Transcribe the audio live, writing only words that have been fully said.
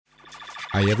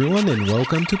Hi everyone and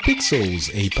welcome to Pixels,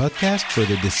 a podcast for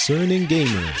the discerning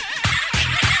gamer.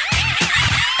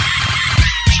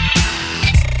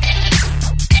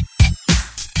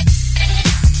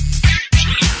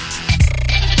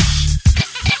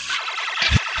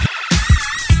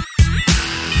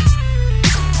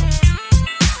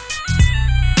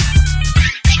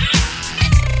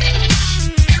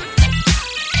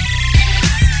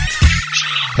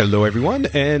 Hello everyone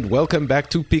and welcome back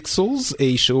to Pixels,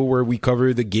 a show where we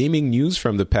cover the gaming news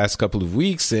from the past couple of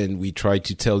weeks and we try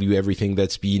to tell you everything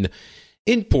that's been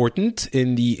important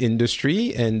in the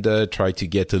industry and try to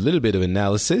get a little bit of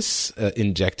analysis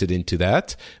injected into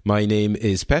that. My name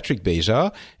is Patrick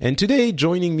Beja and today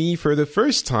joining me for the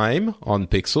first time on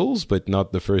Pixels, but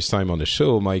not the first time on the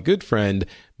show, my good friend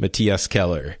Matthias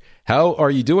Keller. How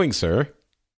are you doing, sir?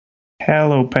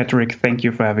 Hello Patrick, thank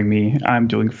you for having me. I'm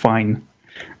doing fine.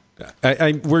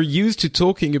 We're used to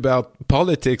talking about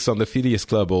politics on the Phileas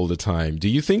Club all the time. Do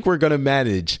you think we're going to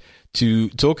manage to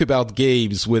talk about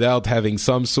games without having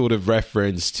some sort of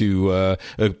reference to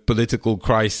a political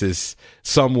crisis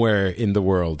somewhere in the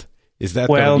world? Is that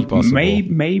going to be possible?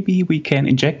 Maybe we can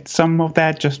inject some of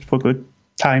that just for good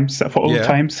times, for old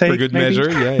time's sake. For good maybe.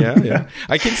 measure, yeah.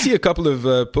 I can see a couple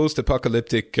of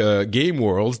post-apocalyptic game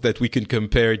worlds that we can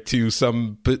compare to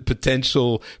some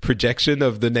potential projection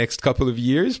of the next couple of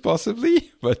years,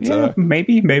 possibly. But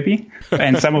maybe.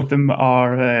 And some of them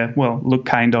are, look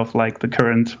kind of like the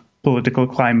current political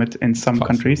climate in some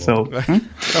countries. So,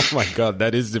 Oh my God,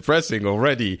 that is depressing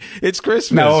already. It's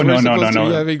Christmas. No. We're supposed to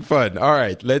be having fun. All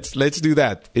right, let's do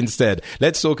that instead.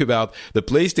 Let's talk about the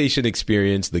PlayStation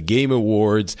experience, the Game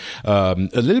Awards, a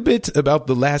little bit about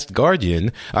The Last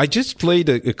Guardian. I just played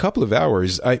a couple of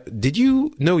hours. Did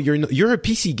you know you're a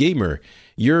PC gamer?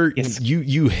 Yes.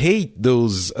 You hate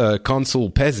those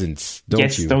console peasants, don't you?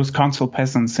 Yes, those console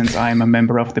peasants, since I'm a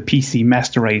member of the PC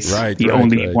Master Race, the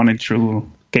only one and true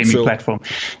gaming platform.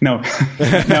 No,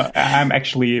 I'm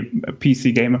actually a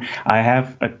PC gamer. I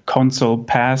have a console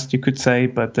past, you could say,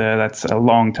 but that's a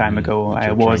long time ago.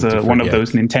 I was one of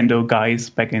those Nintendo guys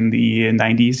back in the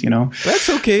 90s, you know. That's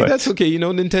okay. That's okay. You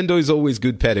know, Nintendo is always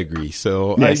good pedigree,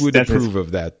 so yes, I would approve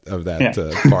of that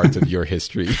part of your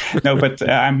history. No, but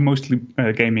I'm mostly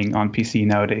gaming on PC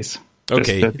nowadays.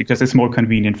 Okay. Because it's more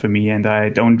convenient for me, and I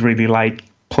don't really like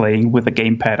playing with a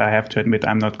gamepad. I have to admit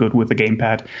I'm not good with the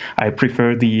gamepad. I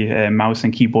prefer the mouse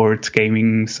and keyboard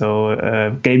gaming,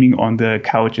 so gaming on the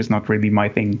couch is not really my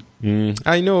thing.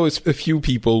 I know a few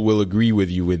people will agree with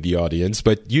you in the audience,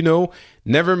 but you know,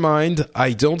 never mind.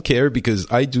 I don't care because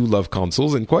I do love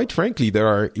consoles, and quite frankly, there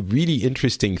are really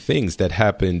interesting things that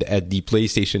happened at the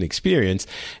PlayStation experience,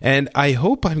 and I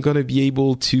hope I'm going to be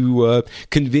able to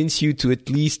convince you to at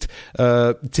least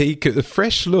take a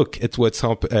fresh look at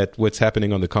what's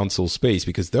happening on the console space,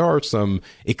 because there are some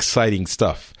exciting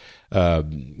stuff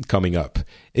coming up,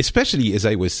 especially as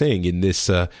I was saying in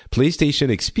this PlayStation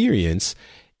experience.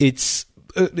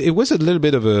 It was a little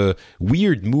bit of a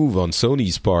weird move on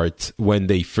Sony's part when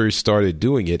they first started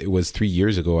doing it. It was 3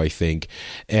 years ago, I think.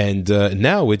 And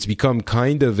now it's become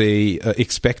kind of a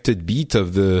expected beat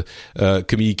of the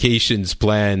communications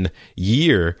plan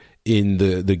year in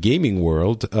the gaming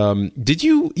world. Did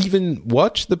you even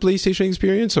watch the PlayStation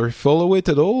experience or follow it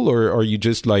at all, or are you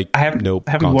just like, I haven't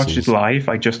watched it live.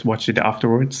 I just watched it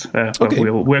afterwards. Okay.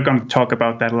 We're going to talk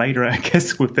about that later, I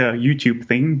guess, with the YouTube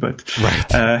thing. But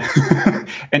right.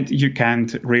 And you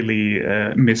can't really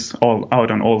miss out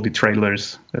on all the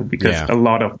trailers because a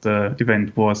lot of the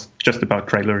event was just about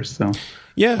trailers. So.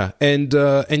 Yeah, and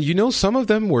you know, some of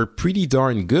them were pretty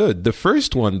darn good. The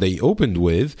first one they opened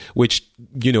with, which,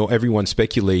 you know, everyone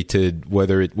speculated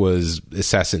whether it was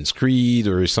Assassin's Creed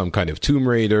or some kind of Tomb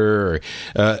Raider,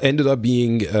 or ended up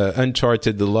being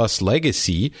Uncharted: The Lost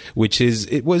Legacy, which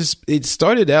it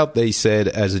started out, they said,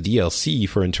 as a DLC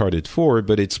for Uncharted 4,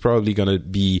 but it's probably going to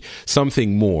be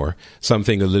something more,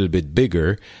 something a little bit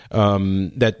bigger,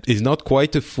 that is not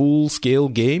quite a full-scale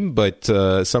game, but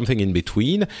something in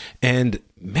between. And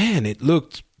man, it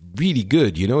looked really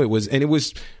good. You know, it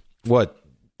was what,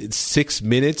 6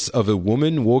 minutes of a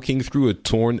woman walking through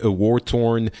a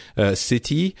war-torn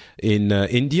city in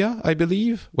India, I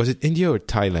believe. Was it India or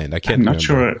Thailand? I can't remember. I'm not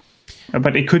sure,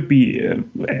 but it could be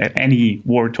any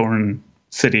war-torn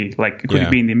city. Like, it could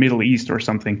be in the Middle East or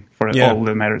something, for all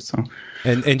that matters. So.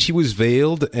 And she was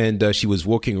veiled, and she was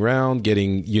walking around,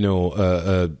 getting, you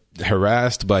know,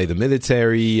 harassed by the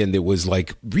military, and it was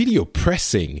like really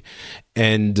oppressing.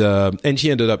 And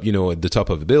she ended up, at the top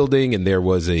of a building, and there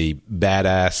was a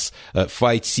badass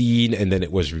fight scene, and then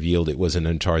it was revealed it was an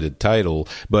Uncharted title.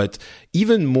 But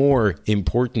even more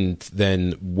important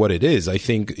than what it is, I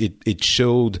think it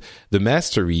showed the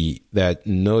mastery that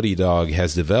Naughty Dog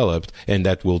has developed, and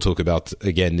that we'll talk about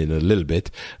again in a little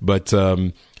bit. But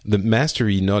the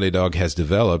mastery Naughty Dog has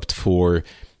developed for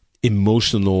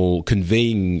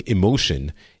conveying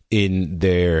emotion in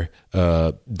their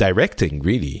directing,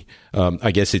 really.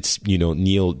 I guess it's,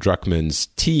 Neil Druckmann's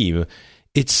team.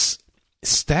 It's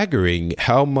staggering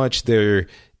how much they're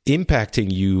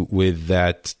impacting you with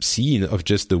that scene of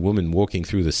just the woman walking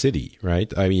through the city,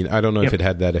 right? I mean, I don't know if it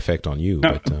had that effect on you.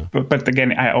 No, but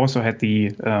again, I also had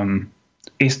the...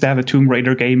 is that a Tomb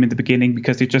Raider game in the beginning?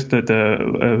 Because it's just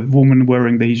the woman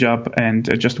wearing the hijab and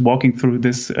just walking through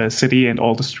this city and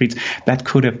all the streets. That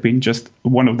could have been just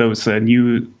one of those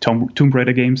new Tomb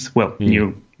Raider games. Well,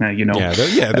 new, Yeah,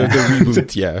 the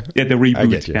reboot, yeah. Yeah, the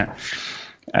reboot, yeah.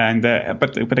 And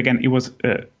but again, it was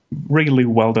really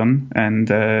well done, and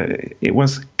it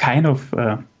was kind of...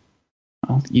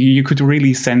 you could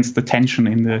really sense the tension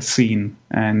in the scene,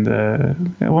 and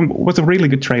it was a really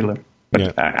good trailer.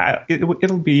 But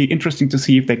it'll be interesting to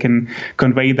see if they can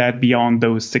convey that beyond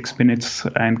those 6 minutes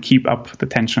and keep up the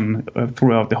tension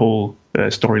throughout the whole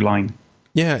storyline.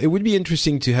 Yeah, it would be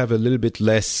interesting to have a little bit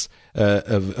less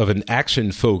of an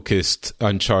action-focused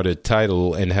Uncharted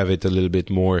title and have it a little bit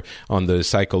more on the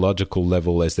psychological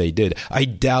level as they did. I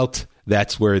doubt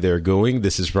that's where they're going.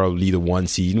 This is probably the one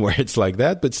scene where it's like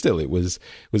that, but still, it was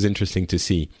interesting to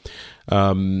see.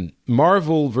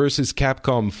 Marvel versus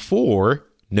Capcom 4,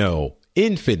 no.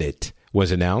 Infinite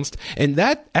was announced, and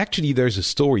that actually there's a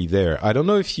story there. I don't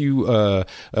know if you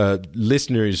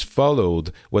listeners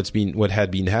followed what had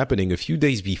been happening a few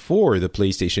days before the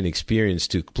PlayStation Experience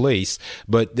took place,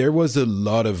 but there was a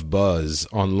lot of buzz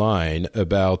online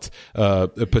about a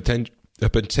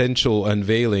potential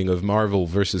unveiling of Marvel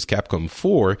versus Capcom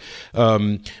 4,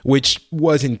 which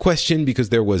was in question because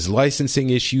there was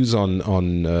licensing issues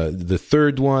on the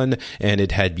third one, and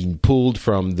it had been pulled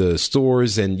from the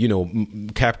stores, and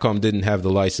Capcom didn't have the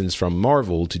license from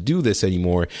Marvel to do this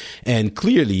anymore, and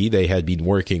clearly they had been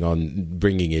working on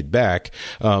bringing it back,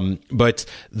 but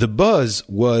the buzz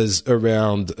was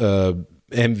around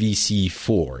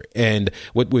MVC4, and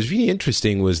what was really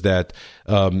interesting was that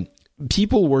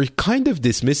people were kind of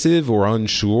dismissive or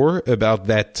unsure about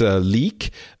that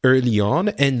leak early on,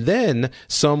 and then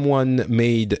someone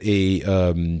made a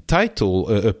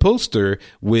a poster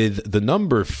with the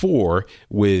number 4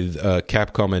 with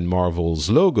Capcom and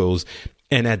Marvel's logos.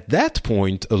 And at that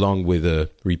point, along with a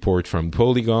report from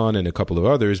Polygon and a couple of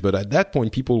others, but at that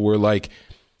point, people were like,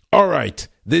 all right,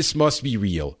 this must be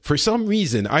real. For some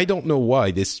reason, I don't know why,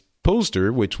 this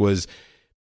poster, which was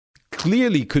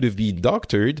clearly could have been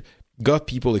doctored, got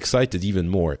people excited even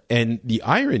more. And the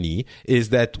irony is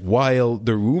that while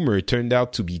the rumor turned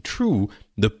out to be true,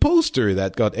 the poster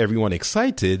that got everyone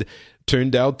excited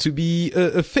turned out to be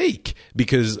a fake,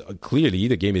 because clearly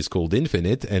the game is called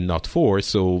Infinite and not 4,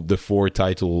 so the 4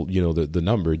 title, the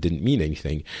number didn't mean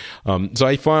anything. So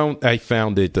I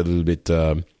found it a little bit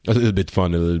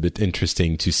fun, a little bit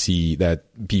interesting to see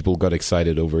that people got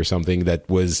excited over something that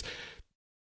was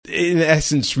in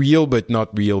essence real, but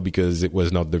not real because it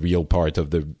was not the real part of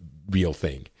the real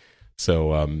thing.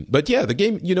 So, but yeah, the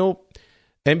game,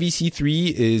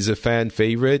 MVC3 is a fan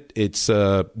favorite. It's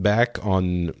back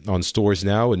on stores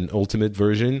now, an ultimate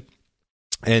version.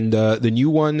 And the new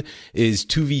one is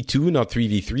 2v2, not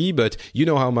 3v3, but you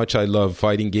know how much I love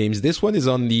fighting games. This one is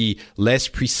on the less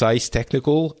precise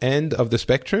technical end of the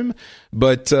spectrum,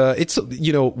 but it's,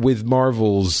 with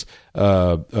Marvel's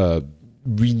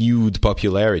renewed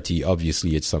popularity,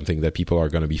 obviously it's something that people are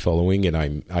going to be following,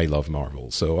 and I love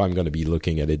Marvel, so I'm going to be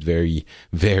looking at it very,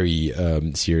 very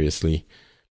seriously.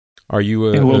 Are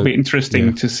you? It will be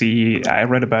interesting to see. I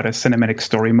read about a cinematic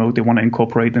story mode they want to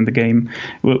incorporate in the game.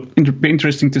 It will be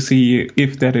interesting to see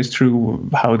if that is true,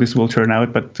 how this will turn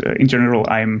out. But in general,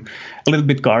 I'm a little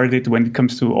bit guarded when it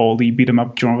comes to all the beat 'em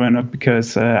up genre, not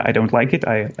because I don't like it.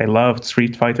 I loved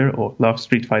Street Fighter, or love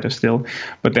Street Fighter still.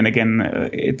 But then again,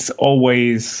 it's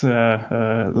always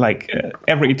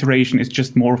every iteration is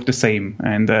just more of the same.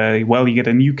 And you get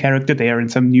a new character there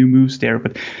and some new moves there,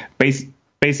 but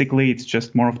basically, it's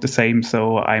just more of the same,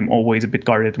 so I'm always a bit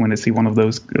guarded when I see one of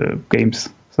those games.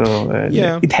 So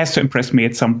it has to impress me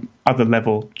at some other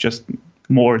level, just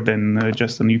more than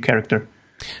just a new character.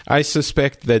 I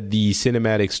suspect that the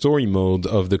cinematic story mode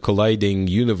of the colliding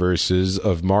universes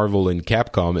of Marvel and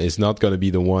Capcom is not going to be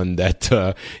the one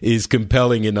that is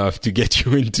compelling enough to get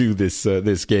you into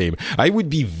this game. I would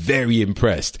be very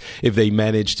impressed if they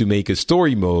managed to make a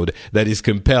story mode that is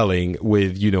compelling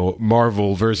with,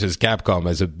 Marvel versus Capcom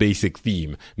as a basic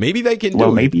theme. Maybe they can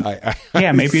do maybe. it.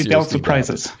 Maybe they'll surprise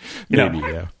us. Maybe,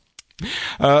 yeah.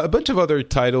 A bunch of other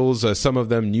titles, some of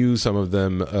them new, some of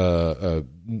them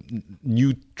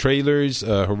new trailers.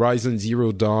 Horizon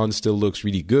Zero Dawn still looks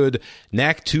really good.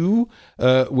 Knack 2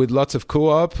 with lots of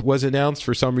co-op was announced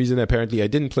for some reason. Apparently, I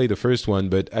didn't play the first one,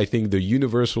 but I think the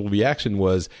universal reaction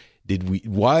was,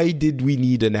 why did we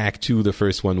need an Act 2? The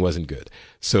first one wasn't good.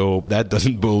 So that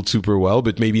doesn't bode super well,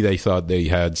 but maybe they thought they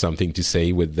had something to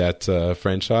say with that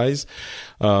franchise.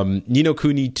 Ni no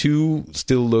Kuni 2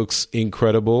 still looks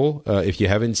incredible. If you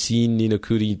haven't seen Ni no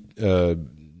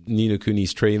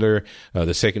Kuni's trailer,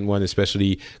 the second one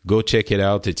especially, go check it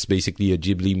out. It's basically a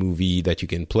Ghibli movie that you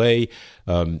can play.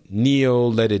 Neo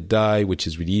Let It Die, which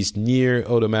is released. Nier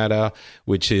Automata,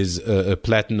 which is a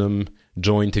Platinum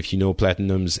joint. If you know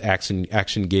Platinum's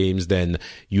action games, then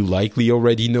you likely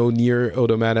already know Nier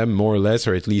Automata more or less,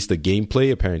 or at least the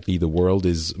gameplay. Apparently the world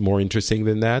is more interesting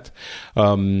than that.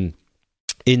 In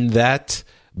that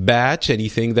batch,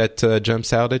 anything that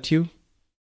jumps out at you?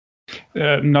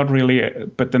 Not really,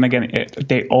 but then again,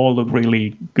 they all look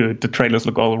really good. The trailers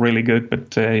look all really good,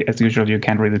 but as usual, you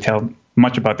can't really tell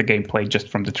much about the gameplay just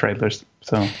from the trailers.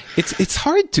 So it's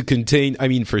hard to contain. I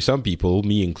mean, for some people,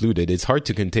 me included, it's hard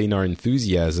to contain our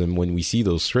enthusiasm when we see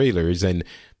those trailers. And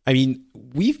I mean,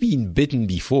 we've been bitten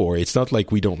before. It's not like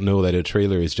we don't know that a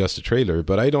trailer is just a trailer,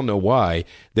 but I don't know why.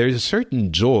 There's a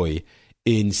certain joy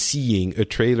in seeing a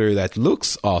trailer that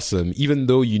looks awesome, even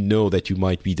though you know that you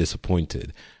might be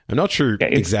disappointed. I'm not sure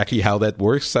exactly how that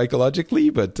works psychologically,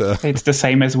 but it's the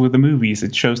same as with the movies.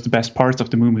 It shows the best parts of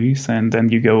the movies, and then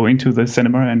you go into the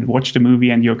cinema and watch the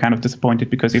movie, and you're kind of disappointed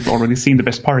because you've already seen the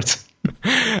best parts.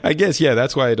 I guess, yeah,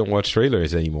 that's why I don't watch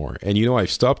trailers anymore. And I've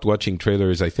stopped watching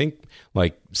trailers, I think,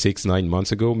 like 6-9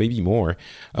 months ago, maybe more.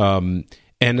 And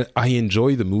I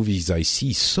enjoy the movies I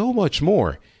see so much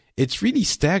more. It's really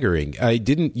staggering. I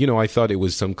didn't, I thought it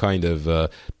was some kind of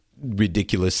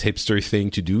ridiculous hipster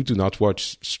thing to do, to not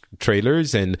watch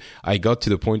trailers, and I got to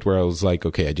the point where I was like,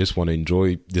 okay, I just want to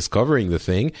enjoy discovering the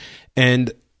thing,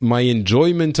 and my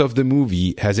enjoyment of the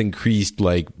movie has increased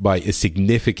like by a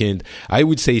significant, I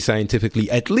would say scientifically,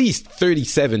 at least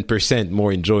 37%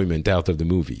 more enjoyment out of the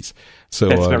movies. So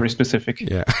that's very specific.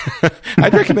 Yeah.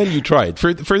 I'd recommend you try it.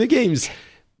 For the games,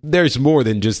 there's more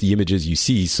than just the images you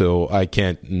see, so I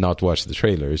can't not watch the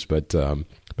trailers, but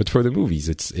for the movies,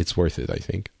 it's worth it, I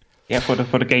think. Yeah, for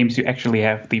the games, you actually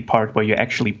have the part where you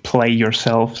actually play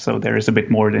yourself, so there is a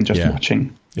bit more than just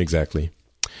watching. Exactly.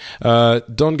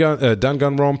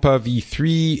 Danganronpa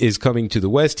V3 is coming to the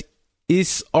West.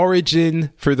 Is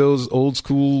Origin, for those old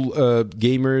school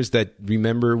gamers that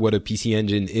remember what a PC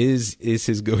Engine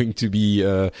is going to be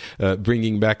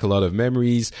bringing back a lot of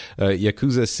memories.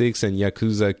 Yakuza 6 and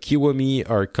Yakuza Kiwami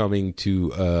are coming to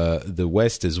the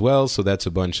West as well. So that's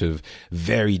a bunch of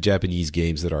very Japanese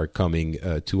games that are coming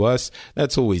to us.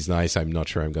 That's always nice. I'm not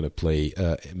sure I'm going to play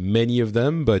many of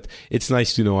them, but it's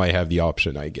nice to know I have the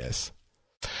option, I guess.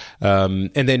 And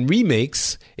then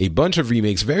remakes, a bunch of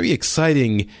remakes, very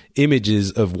exciting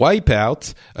images of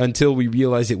Wipeout until we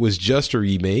realized it was just a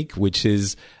remake, which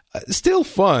is still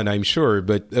fun, I'm sure,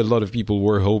 but a lot of people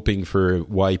were hoping for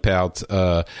Wipeout,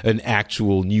 an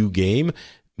actual new game.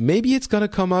 Maybe it's going to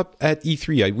come up at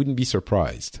E3. I wouldn't be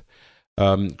surprised.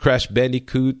 Crash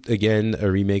Bandicoot, again, a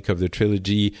remake of the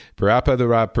trilogy. Parappa the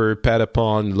Rapper,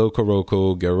 Patapon, Loco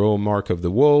Roco, Garou, Mark of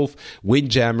the Wolf,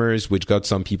 Windjammers, which got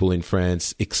some people in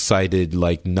France excited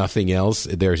like nothing else.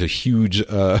 There's a huge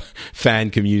fan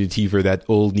community for that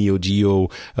old Neo Geo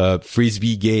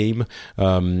Frisbee game.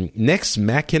 Next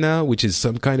Machina, which is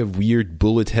some kind of weird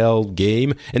bullet hell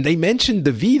game. And they mentioned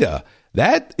the Vita.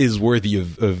 That is worthy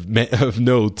of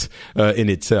note in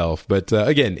itself. But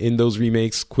again, in those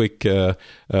remakes, quick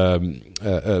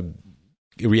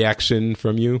reaction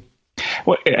from you?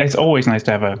 Well, it's always nice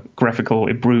to have a graphical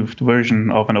improved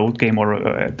version of an old game,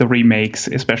 or the remakes,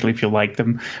 especially if you like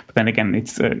them. But then again,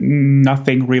 it's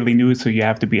nothing really new, so you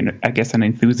have to be, an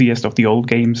enthusiast of the old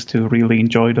games to really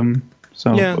enjoy them.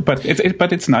 So, yeah. But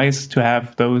it's nice to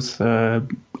have those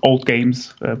old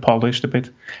games polished a bit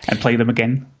and play them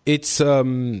again. It's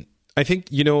I think,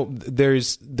 there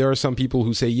are some people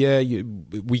who say,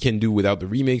 we can do without the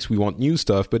remakes. We want new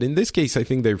stuff. But in this case, I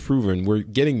think they've proven we're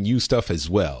getting new stuff as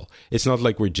well. It's not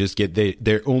like we're just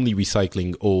they're only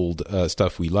recycling old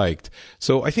stuff we liked.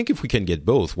 So I think if we can get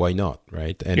both, why not,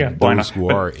 right? And those who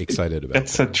are excited about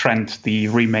that's a trend, the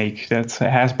remake. That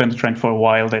has been a trend for a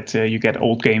while, that you get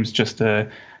old games just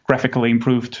graphically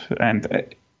improved. And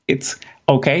it's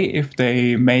okay if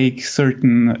they make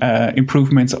certain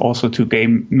improvements also to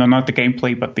not the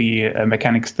gameplay, but the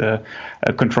mechanics, the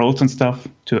controls and stuff,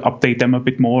 to update them a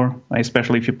bit more,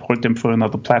 especially if you port them for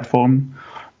another platform.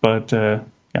 But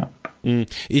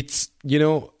it's,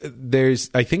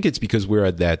 I think it's because we're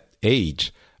at that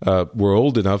age. We're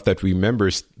old enough that we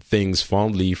remember things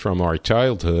fondly from our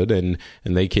childhood, and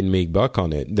they can make buck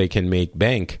on it. They can make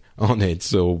bank on it.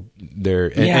 So and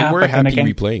we're happy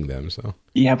replaying them. So.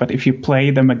 Yeah, but if you play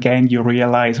them again, you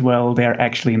realize, well, they're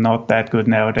actually not that good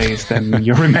nowadays than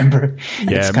you remember.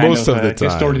 It's kind most of the time.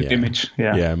 Distorted image.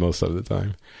 Yeah, most of the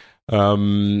time.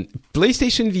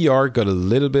 PlayStation VR got a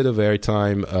little bit of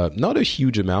airtime, not a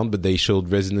huge amount, but they showed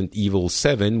Resident Evil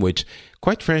 7, which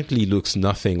quite frankly looks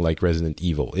nothing like Resident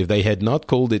Evil. If they had not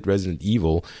called it Resident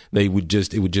Evil, it would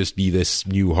just be this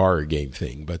new horror game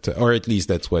thing. But or at least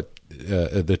that's what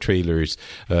the trailers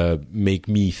make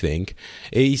me think.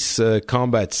 Ace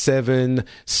Combat 7,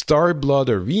 Starblood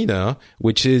Arena,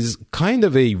 which is kind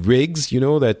of a Riggs,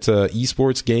 that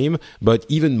esports game, but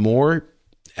even more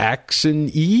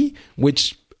action-y,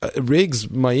 which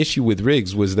my issue with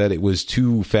Riggs was that it was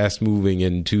too fast-moving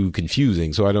and too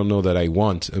confusing, so I don't know that I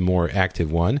want a more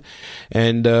active one.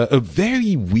 And a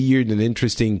very weird and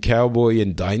interesting cowboy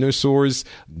and dinosaurs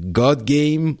god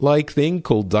game-like thing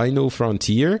called Dino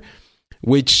Frontier,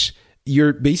 which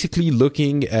you're basically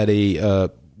looking at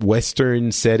a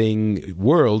Western setting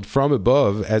world from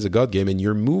above as a god game, and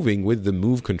you're moving with the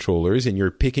move controllers, and you're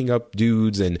picking up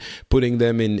dudes and putting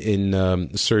them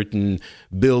in certain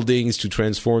buildings to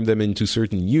transform them into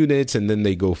certain units, and then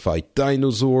they go fight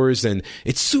dinosaurs, and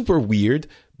it's super weird,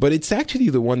 but it's actually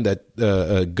the one that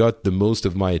got the most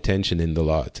of my attention in the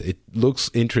lot. It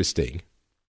looks interesting.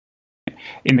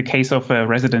 In the case of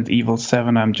Resident Evil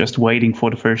 7, I'm just waiting for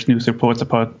the first news reports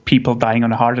about people dying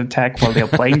on a heart attack while they're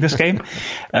playing this game.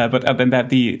 But other than that,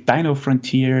 the Dino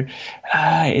Frontier,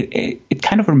 it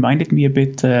kind of reminded me a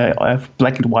bit of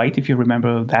Black and White, if you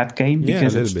remember that game.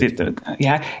 Because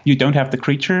you don't have the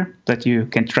creature that you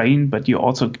can train, but you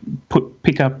also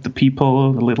pick up the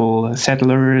people, the little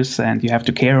settlers, and you have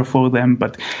to care for them,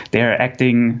 but they're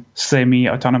acting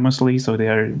semi-autonomously, so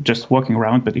they're just walking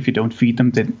around, but if you don't feed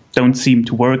them, they don't seem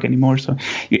to work anymore. So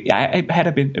I had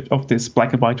a bit of this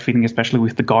Black and White feeling, especially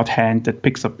with the God hand that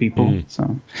picks up people.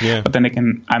 But then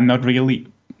again, I'm not really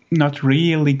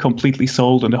completely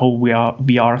sold on the whole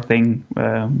VR thing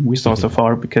we saw so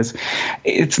far, because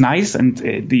it's nice and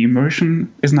the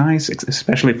immersion is nice,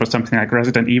 especially for something like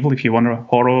Resident Evil. If you want a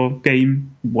horror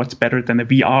game, what's better than a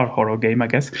VR horror game, I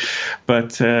guess?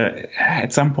 But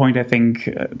at some point, I think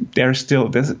it's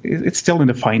still in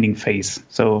the finding phase.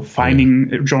 So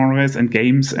finding genres and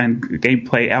games and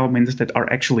gameplay elements that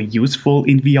are actually useful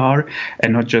in VR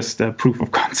and not just a proof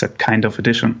of concept kind of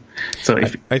edition. So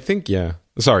I think,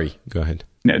 Sorry, go ahead.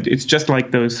 No, it's just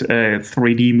like those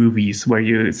 3D movies where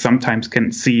you sometimes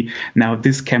can see, now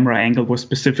this camera angle was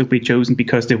specifically chosen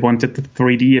because they wanted the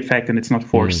 3D effect, and it's not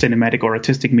for cinematic or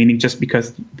artistic meaning, just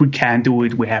because we can do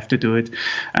it, we have to do it.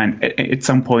 And at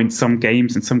some point, some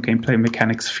games and some gameplay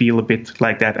mechanics feel a bit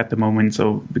like that at the moment.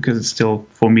 So because it's still,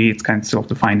 for me, it's kind of still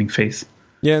the finding phase.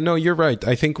 Yeah, no, you're right.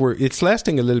 I think it's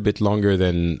lasting a little bit longer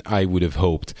than I would have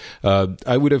hoped.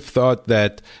 I would have thought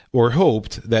that, or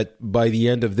hoped that by the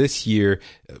end of this year,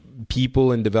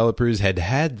 people and developers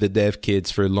had the dev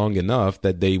kits for long enough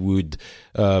that they would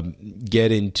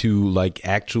get into like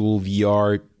actual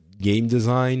VR game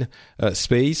design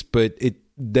space. But it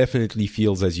definitely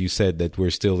feels, as you said, that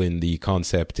we're still in the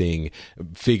concepting,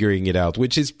 figuring it out,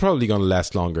 which is probably going to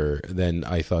last longer than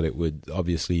I thought it would,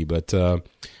 obviously. But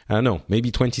I don't know,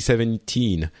 maybe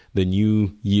 2017, the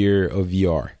new year of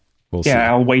VR. We'll see.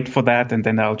 I'll wait for that, and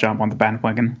then I'll jump on the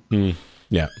bandwagon.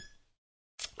 Yeah.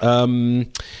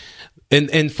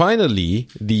 And finally,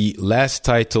 the last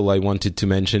title I wanted to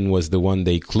mention was the one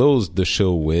they closed the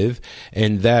show with,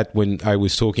 and that, when I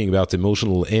was talking about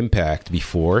emotional impact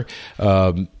before,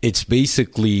 it's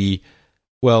basically,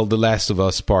 well, The Last of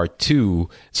Us Part 2.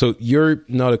 So you're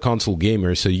not a console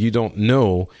gamer, so you don't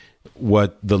know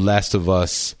what The Last of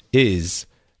Us is,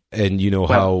 and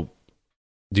how...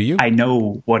 Do you? I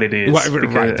know what it is.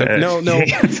 Right. No.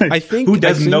 I think who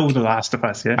doesn't know The Last of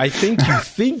Us? Yeah. I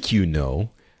think you know.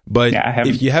 But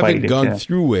if you haven't gone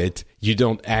through it, you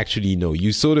don't actually know.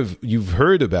 You've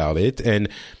heard about it. And,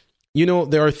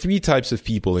 there are 3 types of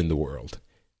people in the world.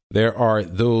 There are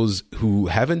those who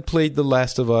haven't played The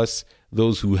Last of Us,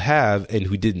 those who have and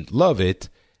who didn't love it,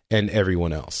 and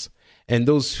everyone else. And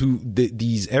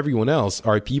these everyone else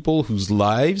are people whose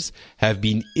lives have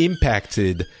been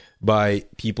impacted by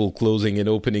people closing and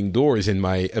opening doors in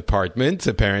my apartment,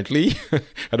 apparently.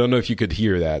 I don't know if you could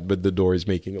hear that, but the door is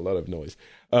making a lot of noise.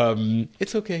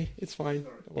 It's okay. It's fine.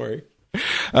 Don't worry.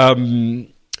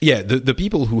 The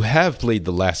people who have played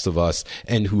The Last of Us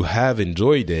and who have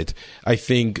enjoyed it, I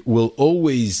think will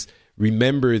always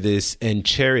remember this and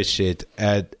cherish it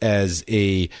as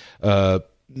a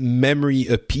memory,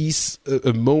 a piece,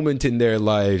 a moment in their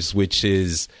lives which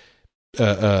is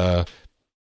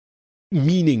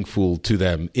meaningful to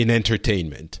them in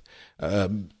entertainment.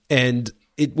 And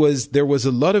there was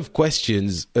a lot of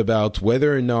questions about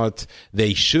whether or not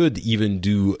they should even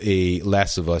do a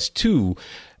Last of Us 2,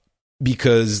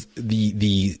 because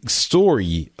the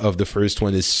story of the first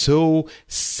one is so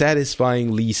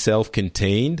satisfyingly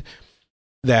self-contained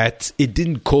that it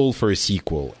didn't call for a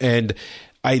sequel. And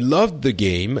I loved the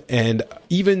game, and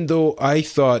even though I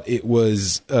thought it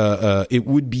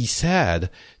would be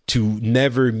sad to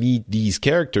never meet these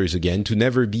characters again, to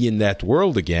never be in that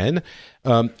world again,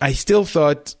 I still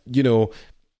thought,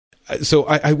 so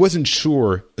I wasn't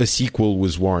sure a sequel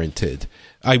was warranted.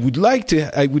 I would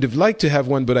have liked to have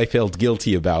one, but I felt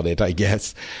guilty about it, I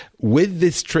guess. With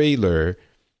this trailer,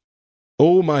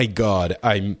 oh my God,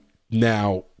 I'm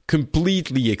now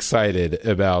completely excited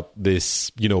about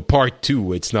this, part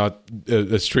 2. It's not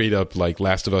a straight up like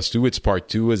Last of Us 2. It's part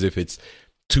 2, as if it's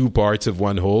 2 parts of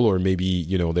one whole, or maybe,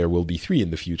 there will be 3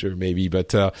 in the future, maybe.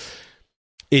 But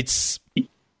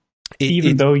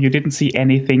even though you didn't see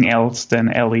anything else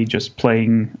than Ellie just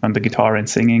playing on the guitar and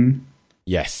singing.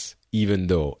 Yes, even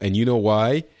though. And you know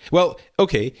why? Well,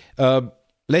 okay.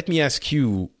 Let me ask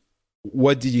you,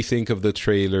 what did you think of the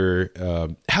trailer?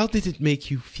 How did it make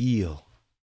you feel?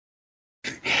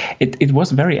 It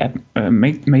was very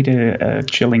made a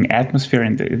chilling atmosphere,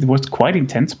 and it was quite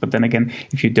intense. But then again,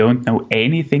 if you don't know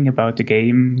anything about the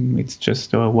game, it's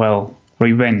just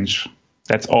revenge.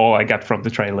 That's all I got from the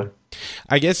trailer.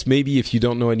 I guess maybe if you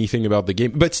don't know anything about the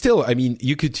game, but still, I mean,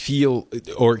 you could feel,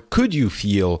 or could you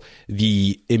feel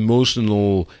the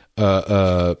emotional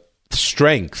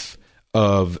strength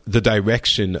of the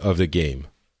direction of the game?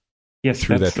 Yes,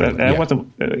 was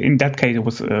in that case, it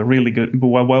was a really good,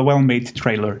 well-made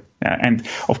trailer. And,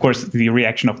 of course, the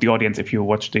reaction of the audience, if you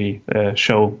watch the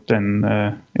show, then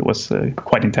it was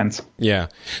quite intense. Yeah.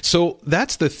 So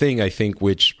that's the thing, I think,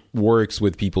 which works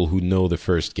with people who know the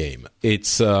first game.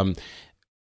 It's the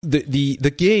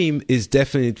game is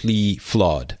definitely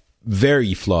flawed,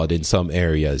 very flawed in some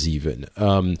areas even.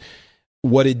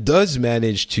 What it does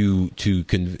manage to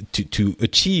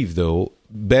achieve, though,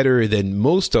 better than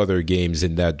most other games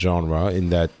in that genre,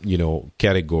 in that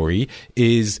category,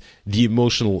 is the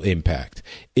emotional impact.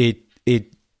 It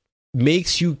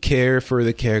makes you care for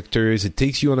the characters. It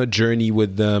takes you on a journey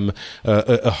with them,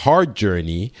 a hard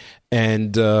journey,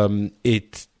 and by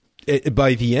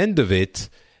the end of it,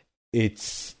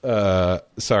 it's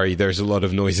sorry, there's a lot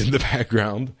of noise in the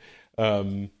background.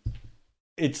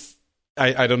 It's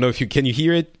I don't know if can you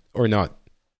hear it or not?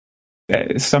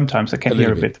 Sometimes I can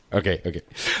hear a bit. Okay.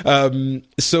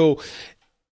 So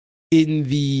in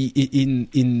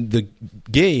the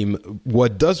game,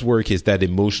 what does work is that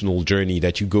emotional journey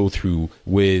that you go through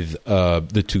with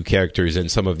the 2 characters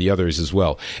and some of the others as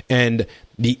well. And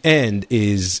the end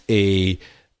is a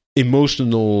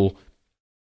emotional,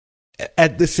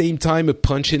 at the same time, a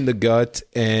punch in the gut,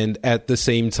 and at the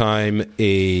same time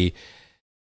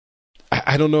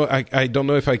I don't know. I don't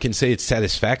know if I can say it's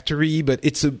satisfactory, but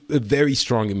it's a very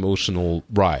strong emotional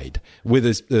ride with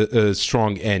a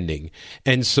strong ending.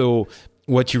 And so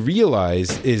what you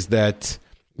realize is that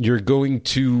you're going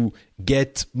to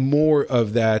get more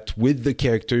of that with the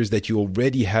characters that you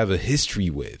already have a history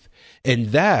with.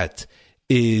 And that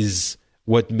is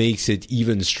what makes it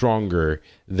even stronger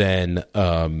than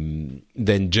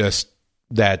just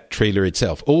that trailer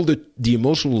itself. All the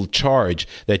emotional charge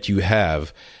that you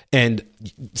have. And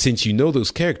since you know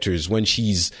those characters, when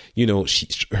she's,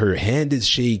 her hand is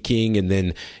shaking, and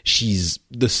then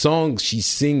the songs she's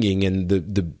singing and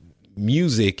the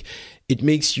music, it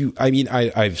makes you. I mean,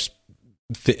 I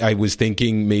was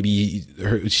thinking maybe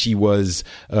she was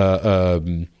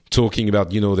talking about,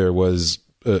 there was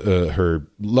her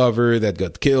lover that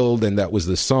got killed, and that was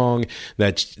the song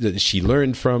that she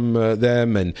learned from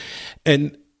them, and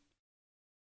that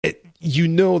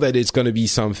it's going to be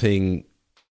something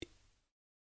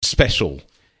special,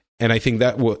 I think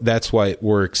that's why it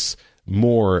works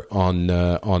more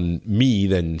on me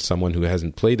than someone who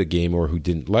hasn't played the game or who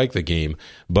didn't like the game.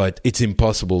 But it's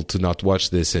impossible to not watch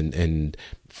this and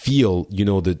feel,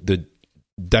 the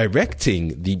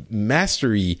directing,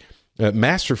 the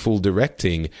masterful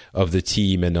directing of the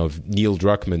team and of Neil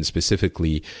Druckmann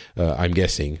specifically. I'm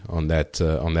guessing on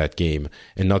that game,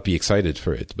 and not be excited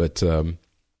for it. But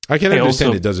I can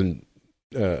understand it doesn't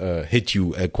hit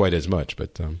you quite as much,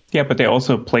 but but they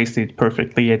also placed it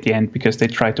perfectly at the end, because they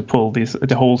tried to pull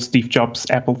the whole Steve Jobs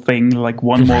Apple thing, like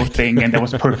one more thing, and that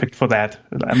was perfect for that.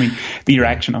 I mean, the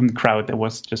reaction on the crowd, that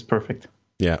was just perfect.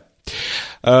 Yeah.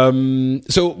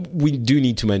 So we do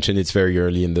need to mention it's very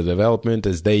early in the development.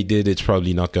 As they did, it's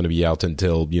probably not going to be out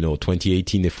until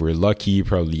 2018 if we're lucky,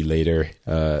 probably later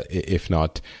if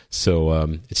not.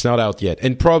 So it's not out yet,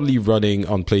 and probably running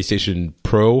on PlayStation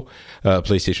Pro,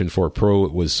 PlayStation 4 Pro.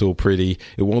 It was so pretty.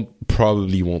 It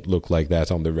probably won't look like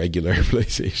that on the regular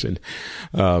PlayStation.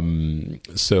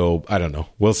 So I don't know.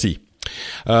 We'll see.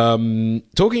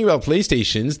 Talking about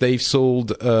PlayStations, they've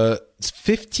sold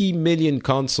 50 million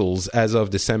consoles as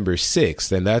of December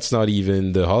 6th, and that's not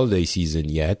even the holiday season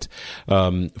yet.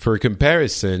 For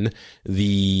comparison,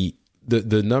 the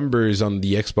numbers on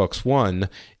the Xbox One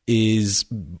is,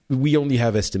 we only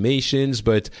have estimations,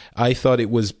 but I thought it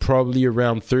was probably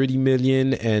around 30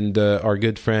 million, and our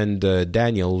good friend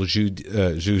Daniel Jude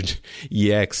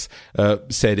EX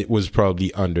said it was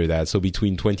probably under that, so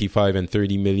between 25 and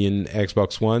 30 million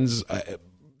Xbox Ones,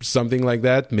 something like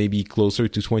that, maybe closer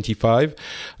to 25.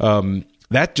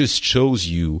 That just shows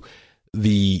you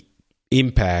the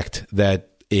impact that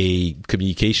a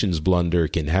communications blunder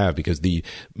can have, because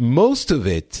most of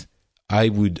it, I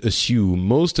would assume,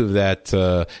 most of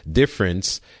that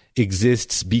difference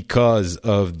exists because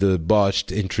of the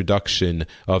botched introduction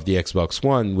of the Xbox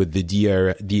One with the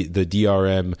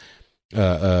DRM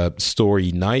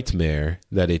story nightmare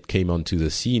that it came onto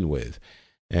the scene with.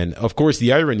 And of course,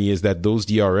 the irony is that those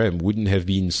DRM wouldn't have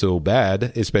been so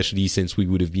bad, especially since we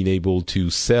would have been able to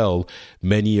sell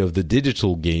many of the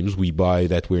digital games we buy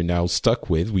that we're now stuck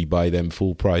with. We buy them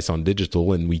full price on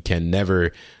digital, and we can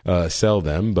never sell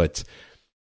them. But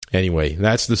anyway,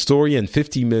 that's the story, and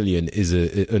 50 million is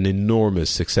an enormous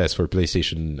success for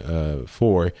PlayStation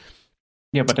 4.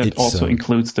 Yeah, but that also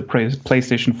includes the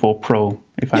PlayStation 4 Pro.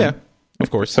 Of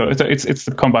course. So it's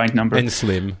the combined number. And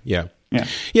Slim, yeah.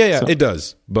 Yeah, so it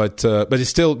does, but it's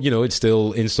still, it's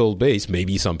still installed base.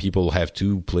 Maybe some people have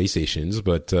two PlayStations,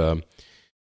 but I'm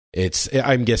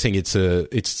guessing it's a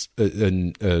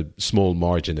small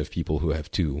margin of people who have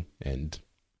two, and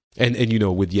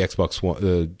with the Xbox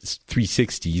One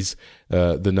 360s,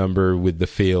 the number with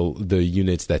the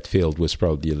units that failed was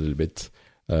probably a little bit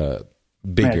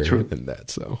bigger than that.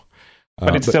 So.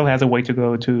 But it still has a way to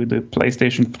go to the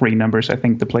PlayStation 3 numbers. I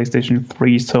think the PlayStation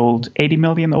 3 sold 80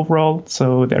 million overall,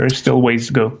 so there is still ways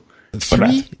to go.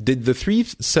 Did the 3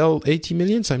 sell 80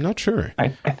 millions? I'm not sure. I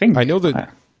think I know that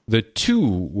the 2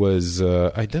 was.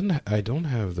 I don't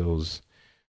have those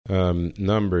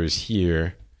numbers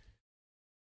here.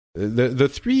 The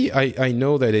 3, I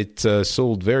know that it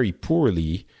sold very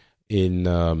poorly in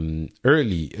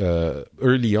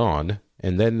early on,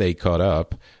 and then they caught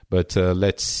up. But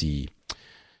let's see.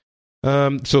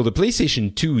 So the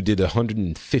PlayStation 2 did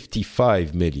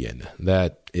 155 million.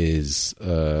 That is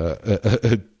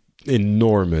an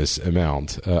enormous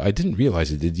amount. I didn't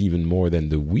realize it did even more than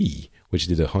the Wii, which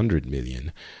did 100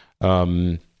 million.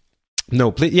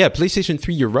 PlayStation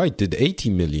 3, you're right, did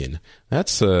 80 million.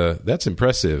 That's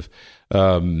impressive.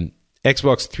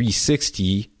 Xbox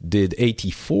 360 did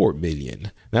 84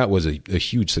 million. That was a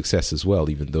huge success as well,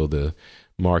 even though the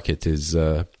market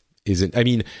isn't. I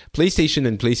mean, PlayStation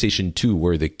and PlayStation 2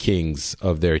 were the kings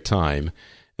of their time.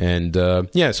 And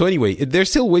so anyway, there's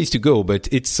still ways to go, but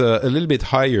it's a little bit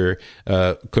higher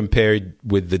compared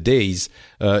with the days,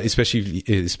 especially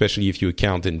if you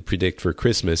account and predict for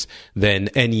Christmas, than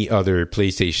any other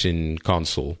PlayStation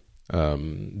console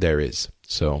there is.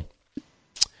 So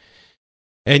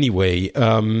anyway,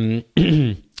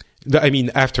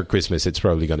 after Christmas, it's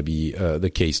probably going to be the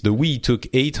case. The Wii took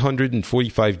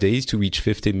 845 days to reach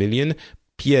 50 million.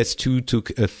 PS2 took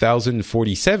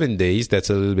 1,047 days. That's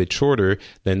a little bit shorter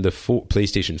than the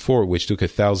PlayStation 4, which took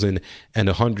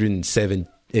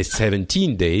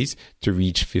 1,117 days to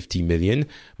reach 50 million.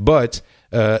 But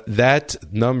that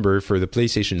number for the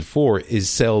PlayStation 4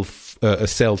 is a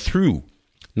sell-through.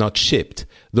 not shipped.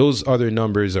 Those other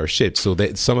numbers are shipped, so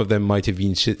that some of them might have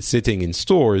been sitting in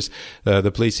stores.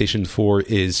 The PlayStation 4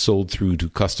 is sold through to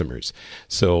customers.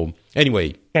 So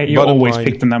anyway, you always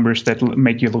pick the numbers that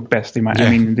make you look best. I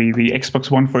mean, the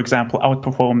Xbox One, for example,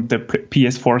 outperformed the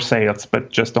PS4 sales,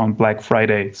 but just on Black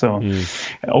Friday. So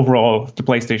overall, the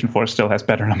PlayStation 4 still has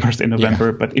better numbers in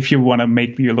November. But if you want to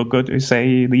make you look good, you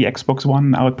say the Xbox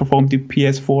One outperformed the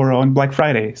PS4 on Black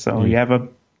Friday. So you have a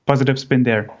positive spin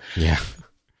there. Yeah.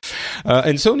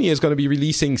 And Sony is going to be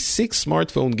releasing 6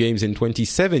 smartphone games in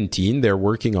 2017. They're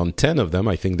working on 10 of them.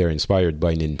 I think they're inspired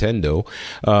by Nintendo.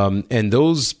 And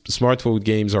those smartphone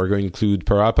games are going to include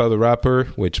Parappa the Rapper,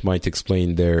 which might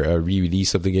explain their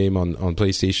re-release of the game on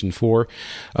PlayStation 4,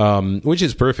 which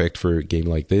is perfect for a game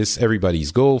like this.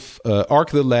 Everybody's Golf, Ark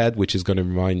the Lad, which is going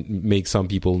to make some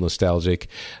people nostalgic,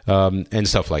 and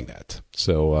stuff like that.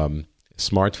 So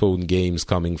smartphone games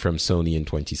coming from Sony in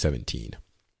 2017.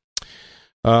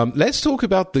 Let's talk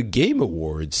about the Game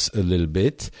Awards a little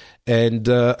bit. And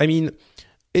I mean,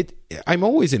 I'm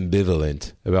always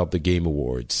ambivalent about the Game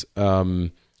Awards.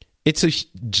 It's a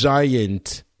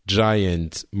giant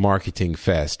marketing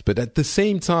fest. But at the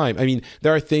same time, I mean,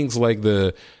 there are things like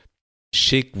the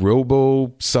Chic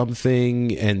Robo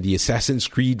something and the Assassin's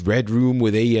Creed Red Room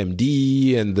with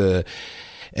AMD and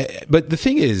but the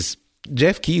thing is,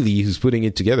 Jeff Keighley, who's putting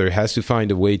it together, has to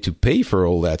find a way to pay for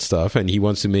all that stuff, and he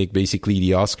wants to make basically the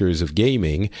Oscars of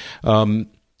gaming. And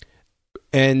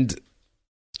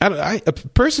I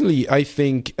personally, I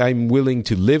think I'm willing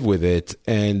to live with it,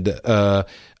 and I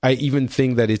even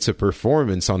think that it's a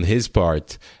performance on his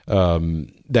part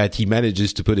that he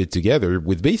manages to put it together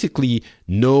with basically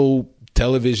no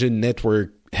television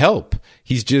network help.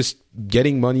 He's just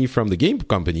getting money from the game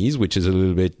companies, which is a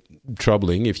little bit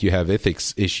troubling if you have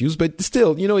ethics issues, but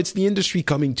still, it's the industry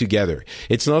coming together.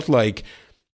 It's not like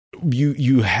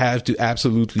you have to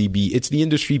absolutely it's the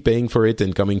industry paying for it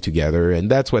and coming together, and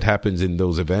that's what happens in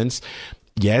those events.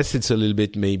 Yes, it's a little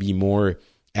bit maybe more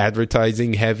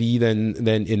advertising heavy than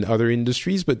in other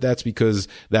industries, but that's because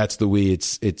that's the way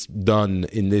it's done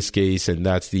in this case, and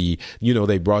that's they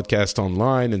broadcast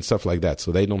online and stuff like that,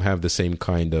 so they don't have the same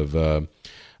kind of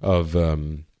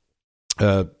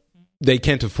they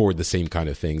can't afford the same kind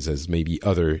of things as maybe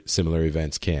other similar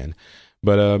events can.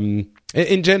 But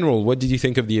in general, what did you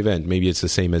think of the event? Maybe it's the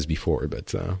same as before,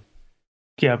 but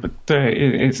yeah, but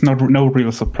it's no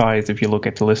real surprise if you look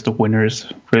at the list of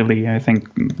winners. Really, I think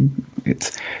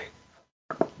it's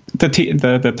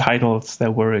the titles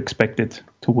that were expected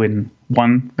to won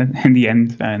in the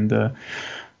end, and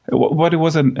what it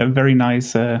was a very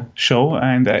nice show,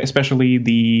 and especially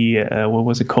the what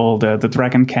was it called, the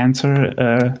Dragon Cancer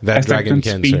that Dragon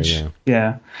Cancer speech.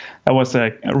 Yeah, that was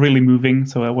really moving.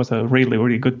 So it was a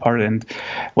really good part, and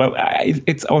well,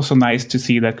 it's also nice to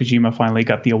see that Kojima finally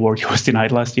got the award he was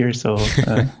denied last year. So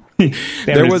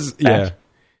there was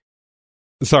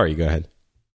sorry, go ahead.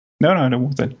 No, that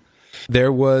wasn't.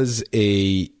 There was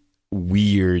a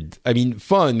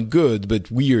fun, good,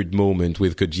 but weird moment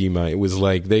with Kojima. It was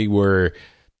like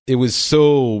it was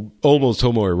so almost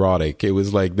homoerotic. It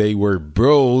was like they were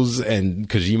bros, and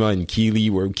Kojima and Keighley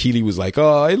was like,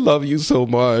 "Oh, I love you so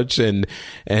much," and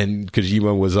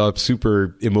Kojima was up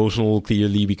super emotional,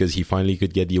 clearly, because he finally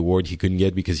could get the award he couldn't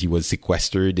get because he was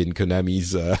sequestered in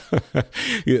Konami's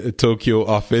Tokyo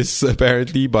office,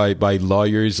 apparently by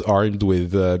lawyers armed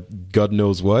with God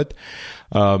knows what.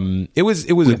 It was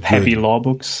with heavy law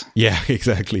books. Yeah,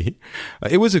 exactly.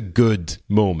 It was a good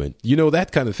moment,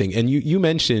 that kind of thing. And you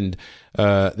mentioned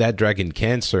that Dragon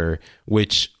Cancer,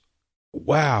 which,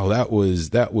 wow, that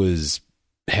was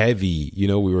heavy.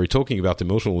 We were talking about the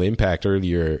emotional impact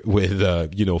earlier with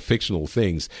fictional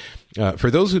things. For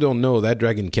those who don't know, that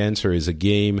Dragon Cancer is a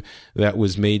game that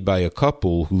was made by a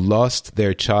couple who lost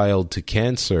their child to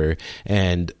cancer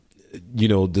and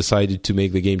decided to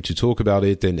make the game to talk about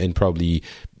it and probably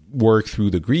work through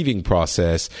the grieving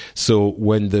process. So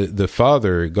when the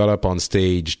father got up on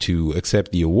stage to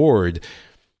accept the award,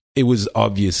 it was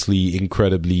obviously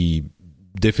incredibly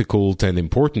difficult and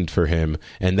important for him.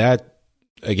 And that,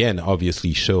 again,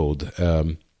 obviously showed.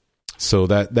 So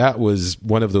that was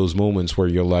one of those moments where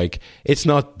you're like, it's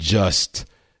not just,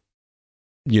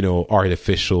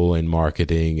 artificial and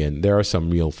marketing, and there are some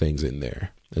real things in there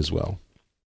as well.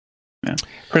 Yeah.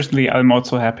 Personally, I'm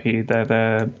also happy that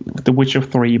The Witcher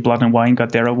 3 Blood and Wine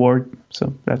got their award.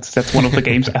 So that's one of the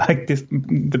games I like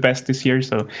the best this year.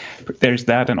 So there's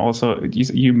that, and also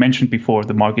you mentioned before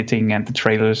the marketing and the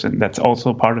trailers, and that's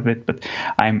also part of it. But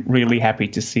I'm really happy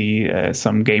to see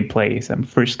some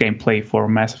first gameplay for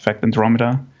Mass Effect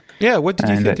Andromeda. Yeah, what did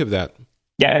you think of that?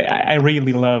 Yeah, I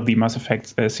really love the Mass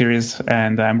Effect series,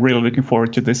 and I'm really looking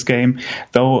forward to this game.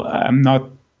 Though I'm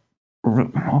not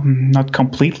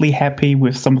completely happy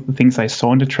with some of the things I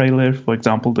saw in the trailer. For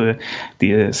example,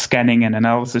 the scanning and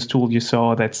analysis tool you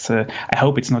saw. That's I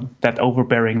hope it's not that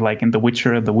overbearing like in The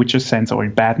Witcher sense, or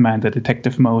in Batman, the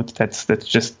detective mode. That's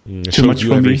just too much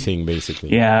for everything, me.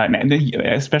 Basically. Yeah, and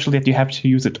especially that you have to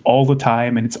use it all the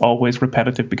time, and it's always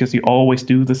repetitive because you always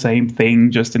do the same thing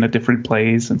just in a different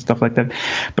place and stuff like that.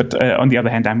 But on the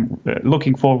other hand, I'm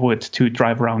looking forward to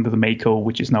drive around the Mako,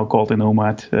 which is now called the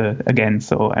Nomad again.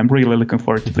 So I'm really looking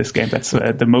forward to this game. That's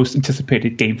the most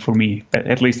anticipated game for me,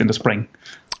 at least in the spring.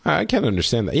 I can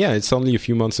understand that. Yeah, it's only a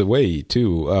few months away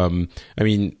too. I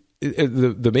mean,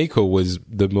 the Mako was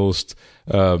the most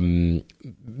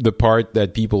the part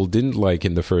that people didn't like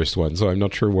in the first one, so I'm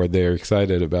not sure why they're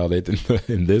excited about it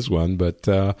in this one. But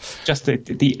just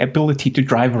the ability to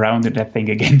drive around in that thing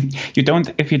again.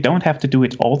 If you don't have to do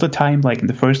it all the time, like in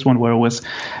the first one, where it was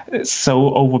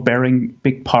so overbearing,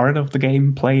 big part of the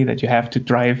gameplay that you have to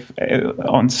drive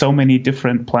on so many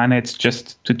different planets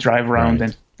just to drive around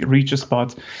and reach a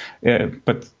spot.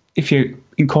 But if you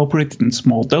incorporate it in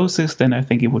small doses, then I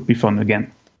think it would be fun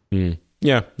again.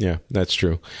 Yeah, that's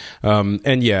true.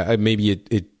 And yeah, maybe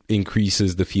it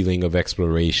increases the feeling of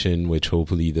exploration, which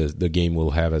hopefully the game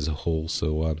will have as a whole.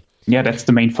 So yeah, that's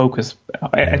the main focus,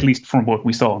 at least from what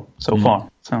we saw so far.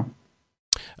 So.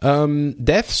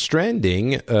 Death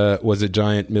Stranding was a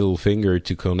giant middle finger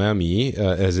to Konami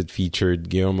as it featured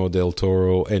Guillermo del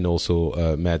Toro and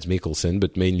also Mads Mikkelsen,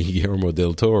 but mainly Guillermo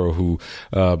del Toro, who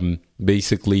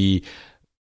basically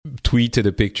tweeted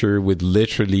a picture with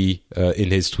literally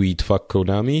in his tweet "fuck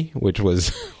Konami," which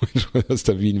must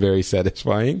have been very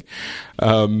satisfying.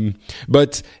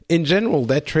 But in general,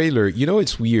 that trailer,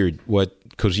 it's weird what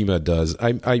Kojima does.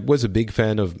 I was a big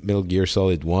fan of Metal Gear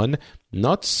Solid 1.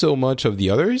 Not so much of the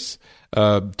others,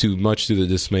 too much to the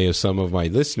dismay of some of my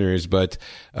listeners, but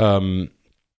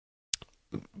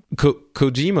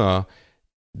Kojima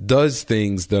does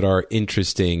things that are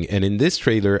interesting. And in this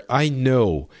trailer, I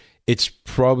know it's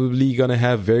probably going to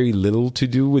have very little to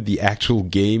do with the actual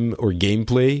game or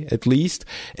gameplay, at least,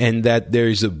 and that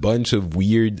there's a bunch of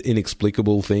weird,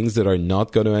 inexplicable things that are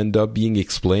not going to end up being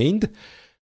explained.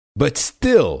 But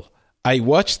still, I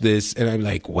watched this and I'm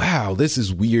like, wow, this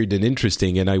is weird and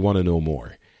interesting, and I want to know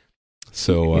more.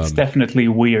 So it's definitely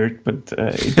weird, but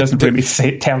it doesn't really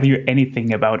tell you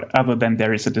anything about other than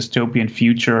there is a dystopian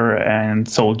future and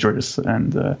soldiers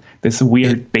and this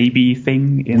weird baby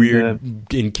thing.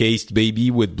 Encased baby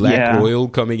with black oil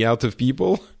coming out of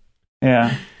people.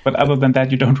 Yeah, but other than that,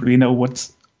 you don't really know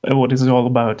what it's all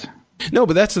about. No,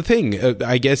 but that's the thing.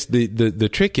 I guess the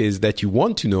trick is that you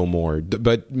want to know more,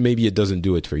 but maybe it doesn't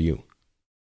do it for you.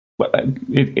 Well,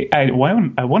 I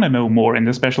want to know more, and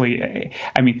especially,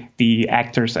 the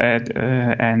actors and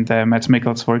Mads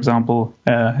Mikkelsen, for example,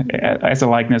 as a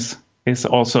likeness is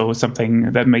also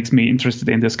something that makes me interested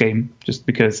in this game, just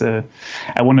because I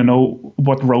want to know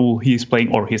what role he's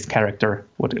playing, or his character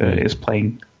is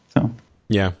playing. So.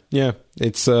 Yeah,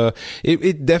 it's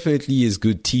it definitely is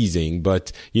good teasing,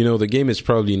 but the game is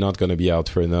probably not going to be out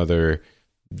for another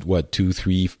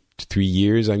 2-3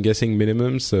 years, I'm guessing,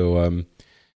 minimum. So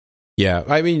we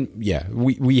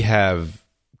have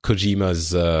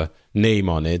Kojima's name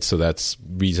on it, so that's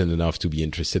reason enough to be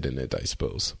interested in it, I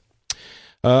suppose.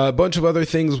 A bunch of other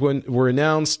things were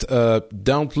announced.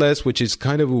 Dauntless, which is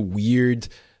kind of a weird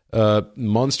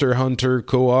Monster Hunter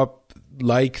co-op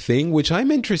like thing, which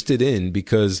I'm interested in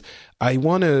because I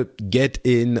want to get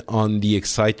in on the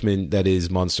excitement that is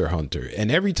Monster Hunter.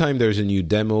 And every time there's a new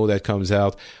demo that comes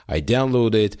out, I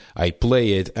download it, I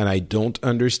play it, and I don't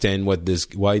understand why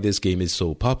this game is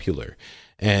so popular.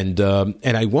 And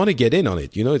I want to get in on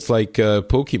it. It's like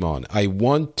Pokemon. I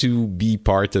want to be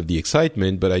part of the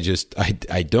excitement, but I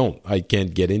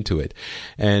can't get into it.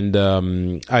 And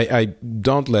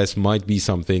Dauntless might be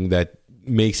something that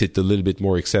makes it a little bit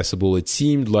more accessible. It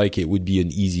seemed like it would be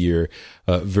an easier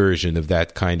version of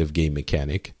that kind of game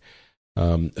mechanic.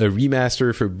 A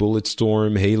remaster for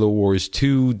Bulletstorm, Halo Wars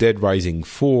 2, Dead Rising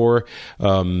 4,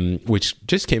 which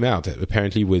just came out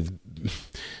apparently with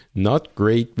not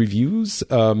great reviews.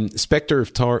 Spectre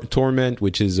of Torment,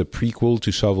 which is a prequel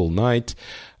to Shovel Knight,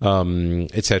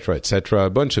 etc., etc.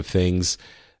 A bunch of things.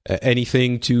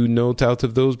 Anything to note out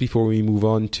of those before we move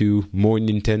on to more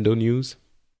Nintendo news?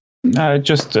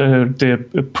 Just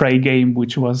the Prey game,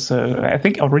 which was I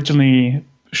think originally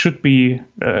should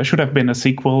have been a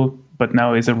sequel, but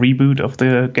now is a reboot of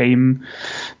the game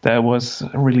that was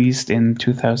released in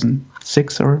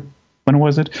 2006 or when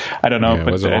was it? I don't know. Yeah, but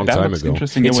it was a long time ago.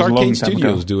 Interesting. It's Arcane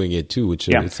Studios doing it too, which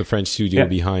it's the French studio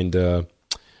behind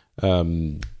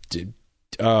Brain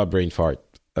fart.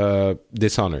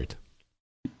 Dishonored.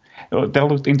 That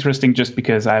looked interesting just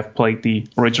because I've played the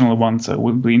original one, so it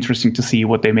will be interesting to see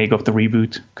what they make of the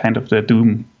reboot, kind of the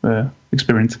Doom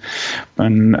experience.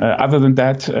 And other than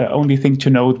that, only thing to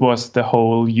note was the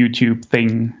whole YouTube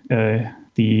thing,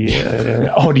 the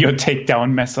audio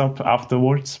takedown mess up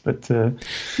afterwards. But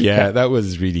that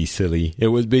was really silly. It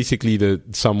was basically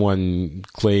someone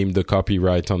claimed the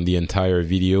copyright on the entire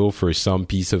video for some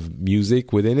piece of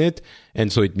music within it, and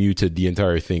so it muted the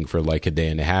entire thing for like a day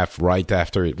and a half right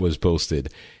after it was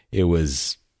posted. It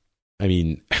was, I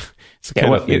mean,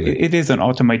 it is an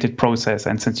automated process,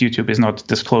 and since YouTube is not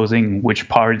disclosing which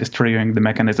part is triggering the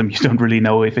mechanism, you don't really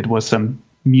know if it was some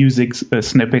music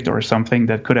snippet or something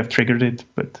that could have triggered it,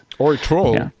 or a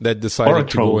troll that decided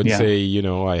to go and say,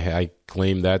 I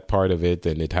claim that part of it,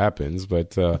 and it happens.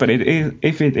 But it is,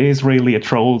 if it is really a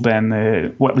troll, then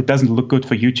it doesn't look good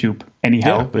for YouTube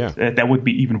anyhow. That would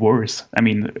be even worse. I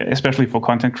mean, especially for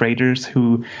content creators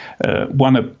who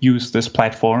want to use this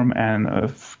platform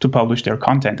and to publish their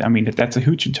content. I mean, that's a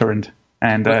huge deterrent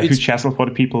and a huge hassle for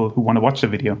the people who want to watch the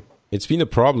video. It's been a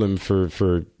problem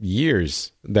for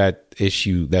years, that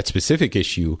specific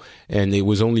issue, and it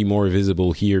was only more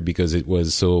visible here because it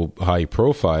was so high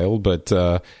profile. But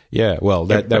that would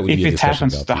be a discussion. If it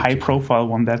happens, the high profile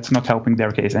one, that's not helping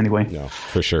their case anyway. No,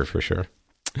 for sure.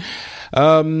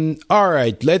 All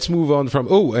right, let's move on from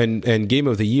and Game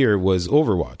of the Year was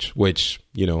Overwatch, which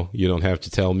you don't have to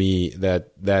tell me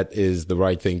that is the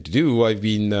right thing to do. I've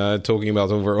been talking about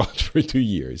Overwatch for 2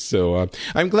 years, so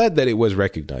I'm glad that it was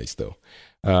recognized though.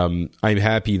 I'm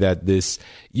happy that this,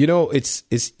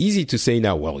 it's easy to say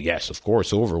now, well, yes, of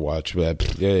course, Overwatch,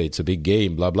 it's a big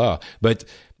game, blah blah, but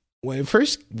when it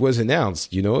first was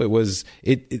announced, you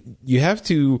have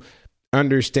to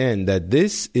understand that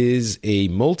this is a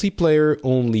multiplayer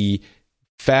only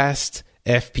fast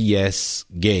FPS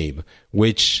game,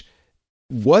 which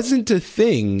wasn't a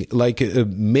thing. Like a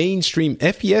mainstream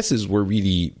FPSs were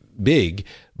really big,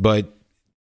 but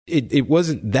it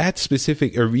wasn't that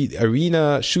specific.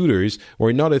 Arena shooters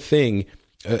were not a thing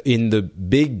in the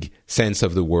big sense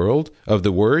of the word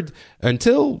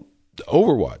until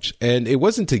Overwatch, and it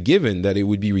wasn't a given that it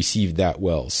would be received that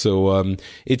well. So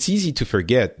it's easy to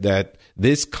forget that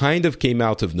this kind of came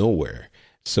out of nowhere.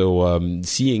 So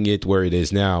seeing it where it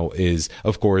is now is,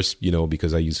 of course,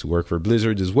 because I used to work for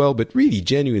Blizzard as well, but really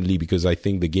genuinely because I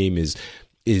think the game is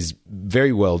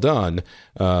very well done.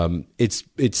 It's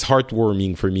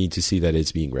heartwarming for me to see that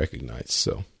it's being recognized.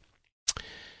 So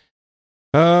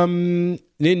Nintendo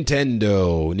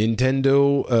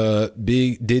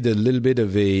did a little bit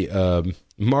of a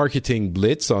marketing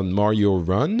blitz on Mario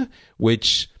Run,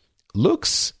 which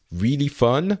looks really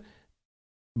fun.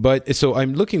 But so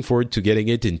I'm looking forward to getting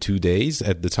it in 2 days.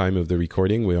 At the time of the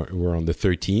recording, we're on the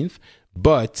 13th.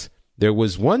 But there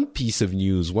was one bit of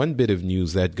news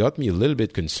that got me a little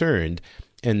bit concerned,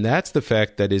 and that's the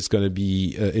fact that it's going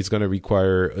to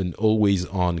require an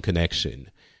always-on connection,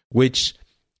 which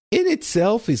in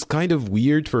itself is kind of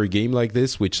weird for a game like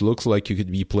this, which looks like you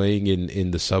could be playing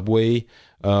in the subway,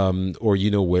 or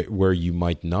where you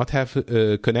might not have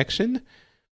a connection.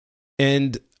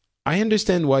 And I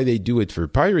understand why they do it for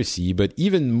piracy, but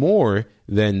even more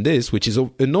than this, which is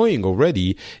annoying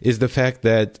already, is the fact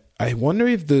that I wonder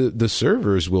if the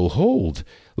servers will hold.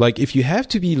 Like, if you have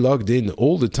to be logged in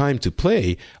all the time to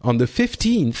play, on the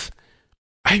 15th,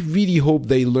 I really hope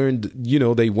they learned,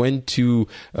 they went to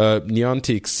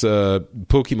Niantic's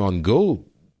Pokemon Go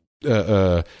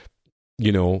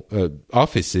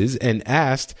offices and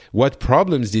asked, what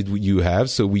problems did you have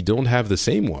so we don't have the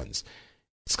same ones?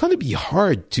 It's going to be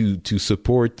hard to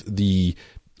support the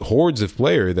hordes of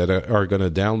players that are going to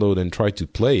download and try to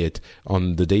play it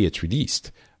on the day it's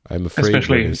released. I'm afraid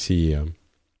we're going to see...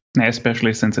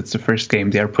 especially since it's the first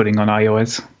game they're putting on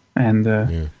iOS.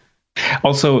 And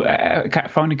also, I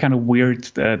found it kind of weird,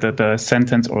 the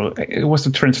sentence, or it was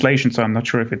the translation, so I'm not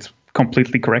sure if it's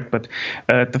completely correct, but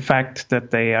the fact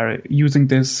that they are using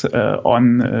this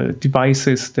on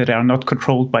devices that are not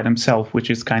controlled by themselves, which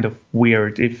is kind of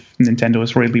weird. If Nintendo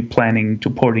is really planning to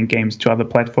porting games to other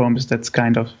platforms, that's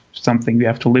kind of something we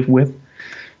have to live with.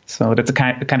 So that's a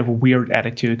kind of a weird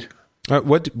attitude.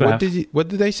 What did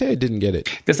they say? I didn't get it.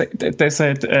 They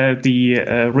said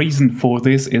the reason for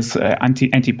this is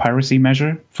anti-piracy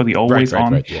measure for the always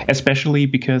on, especially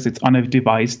because it's on a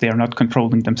device they are not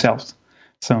controlling themselves.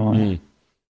 So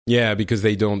Yeah, because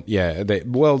they don't. Yeah,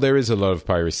 there is a lot of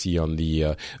piracy on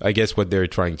the. I guess what they're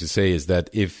trying to say is that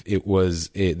if it was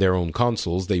their own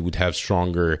consoles, they would have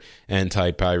stronger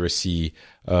anti-piracy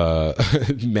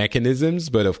mechanisms.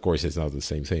 But of course, it's not the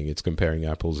same thing. It's comparing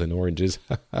apples and oranges.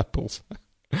 Apples.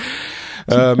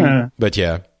 But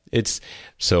yeah,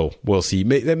 so we'll see.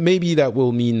 Maybe that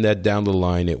will mean that down the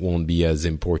line it won't be as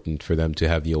important for them to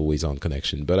have the always-on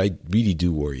connection. But I really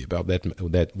do worry about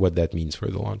that what that means for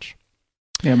the launch.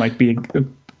 Yeah, it might be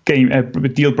a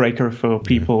deal breaker for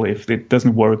people if it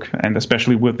doesn't work, and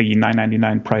especially with the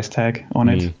 $9.99 price tag on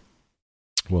it.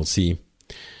 We'll see.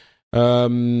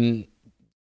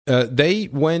 They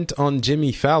went on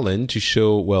Jimmy Fallon to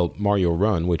show, Mario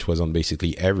Run, which was on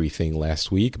basically everything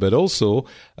last week, but also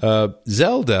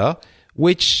Zelda,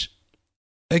 which,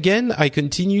 again, I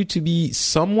continue to be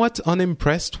somewhat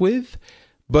unimpressed with,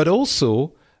 but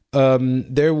also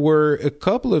there were a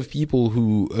couple of people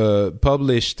who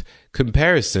published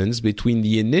comparisons between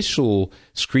the initial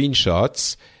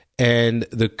screenshots and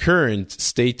the current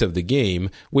state of the game,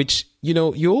 which,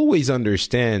 you always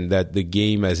understand that the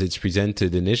game as it's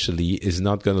presented initially is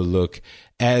not going to look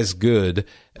as good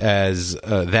as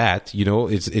that.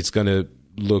 It's going to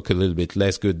look a little bit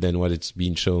less good than what it's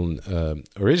been shown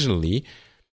originally.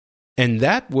 And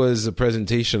that was a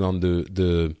presentation on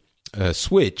the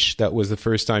Switch. That was the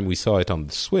first time we saw it on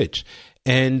the Switch.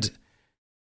 And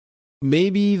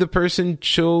maybe the person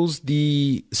chose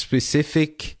the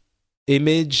specific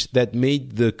image that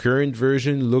made the current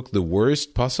version look the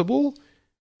worst possible,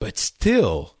 but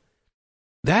still,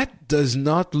 that does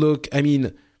not look. I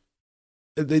mean,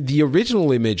 the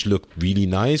original image looked really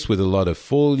nice with a lot of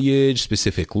foliage,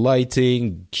 specific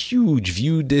lighting, huge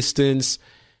view distance,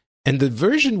 and the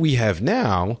version we have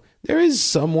now, there is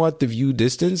somewhat the view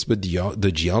distance, but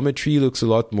the geometry looks a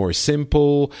lot more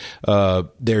simple.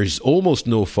 There's almost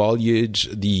no foliage.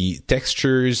 The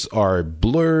textures are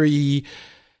blurry.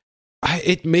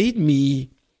 It made me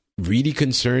really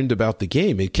concerned about the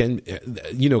game. It can,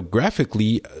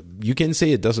 graphically, you can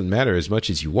say it doesn't matter as much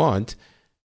as you want.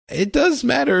 It does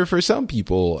matter for some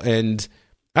people, and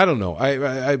I don't know.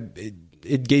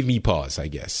 It gave me pause, I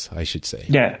guess I should say.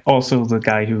 Yeah. Also, the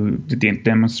guy who did the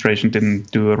demonstration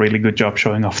didn't do a really good job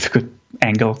showing off the good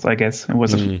angles. I guess it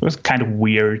was kind of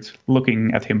weird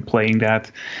looking at him playing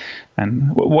that.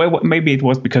 And maybe it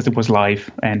was because it was live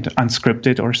and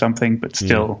unscripted or something, but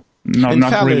still. No, not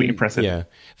Fallon, really impressive. Yeah,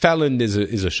 Fallon is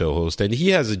a show host, and he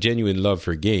has a genuine love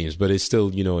for games, but it's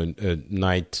still, a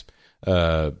night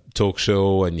talk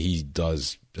show, and he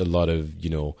does a lot of,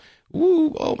 ooh,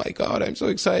 oh my God, I'm so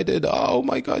excited. Oh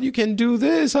my God, you can do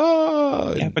this.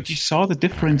 Oh. Yeah, but you saw the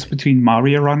difference between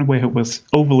Mario Run, where he was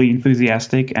overly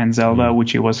enthusiastic, and Zelda,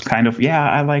 which he was kind of,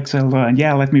 I like Zelda, and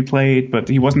let me play it, but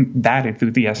he wasn't that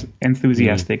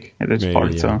enthusiastic at this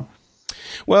part, so...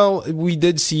 Well, we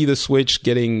did see the Switch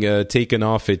getting taken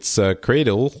off its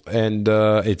cradle and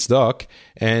its dock,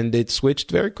 and it switched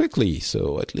very quickly.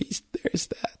 So at least there's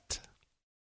that.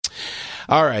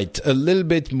 All right, a little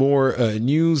bit more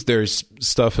news. There's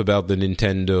stuff about the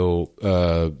Nintendo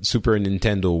Super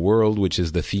Nintendo World, which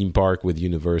is the theme park with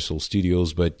Universal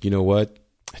Studios. But you know what?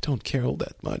 I don't care all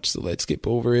that much, so let's skip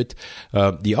over it.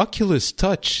 The Oculus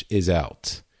Touch is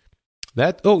out.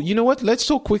 You know what? Let's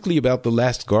talk quickly about The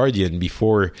Last Guardian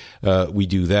before we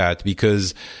do that,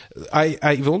 because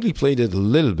I've only played it a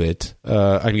little bit.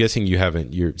 I'm guessing you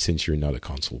haven't, since you're not a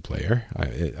console player.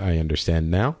 I understand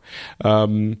now.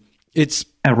 It's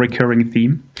a recurring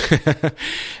theme.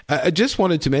 I just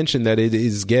wanted to mention that it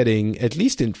is getting, at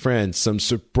least in France, some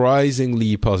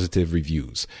surprisingly positive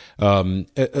reviews.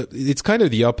 It's kind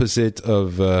of the opposite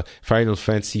of Final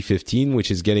Fantasy 15, which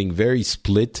is getting very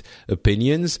split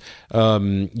opinions.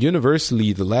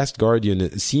 Universally, The Last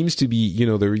Guardian seems to be,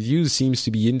 the reviews seems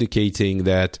to be indicating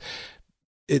that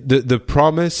the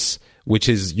promise, which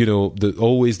is,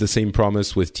 always the same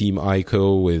promise with Team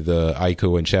Ico, with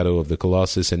Ico and Shadow of the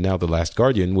Colossus, and now The Last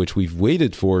Guardian, which we've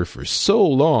waited for so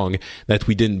long that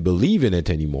we didn't believe in it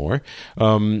anymore.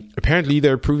 Apparently,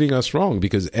 they're proving us wrong,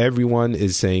 because everyone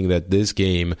is saying that this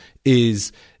game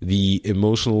is the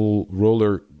emotional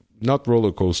not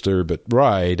roller coaster, but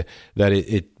ride that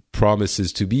it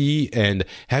promises to be. And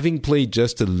having played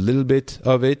just a little bit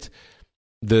of it,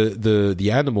 the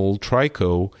animal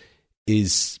Trico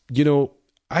is,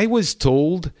 I was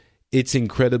told it's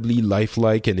incredibly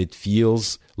lifelike and it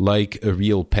feels like a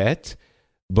real pet,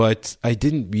 but I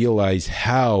didn't realize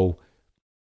how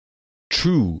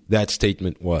true that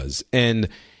statement was. And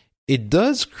it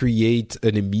does create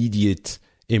an immediate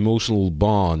emotional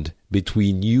bond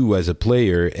between you as a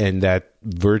player and that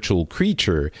virtual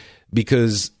creature,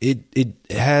 because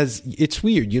it's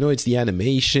weird. It's the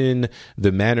animation,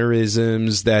 the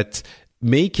mannerisms that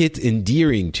make it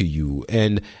endearing to you.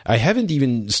 And I haven't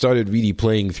even started really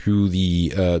playing through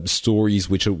the stories,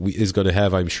 which is going to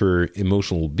have, I'm sure,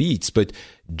 emotional beats, but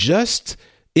just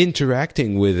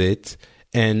interacting with it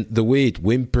and the way it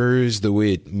whimpers, the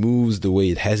way it moves, the way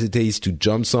it hesitates to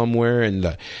jump somewhere,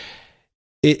 and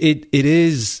it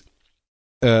is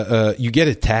you get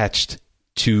attached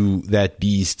to that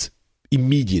beast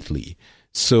immediately.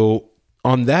 So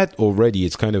on that already,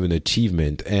 it's kind of an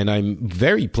achievement, and I'm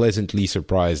very pleasantly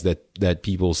surprised that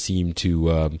people seem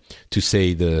to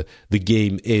say the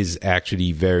game is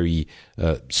actually very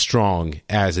strong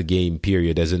as a game,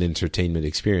 period, as an entertainment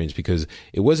experience, because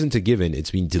it wasn't a given.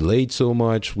 It's been delayed so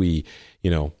much.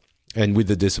 And with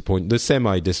the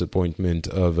semi-disappointment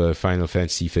of Final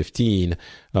Fantasy 15,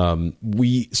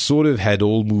 we sort of had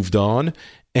all moved on,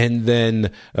 and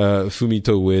then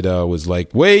Fumito Ueda was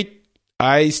like, "Wait,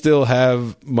 I still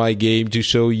have my game to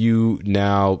show you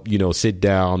now, sit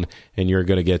down and you're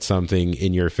going to get something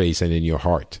in your face and in your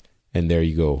heart." And there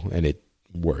you go. And it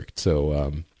worked.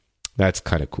 So that's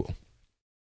kind of cool.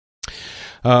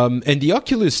 And the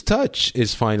Oculus Touch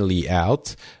is finally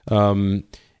out.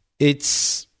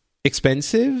 It's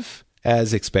expensive,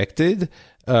 as expected.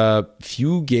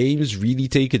 Few games really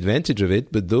take advantage of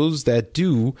it, but those that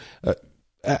do,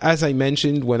 as I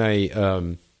mentioned when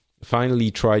I finally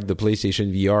tried the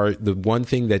PlayStation VR, the one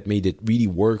thing that made it really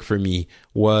work for me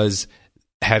was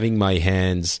having my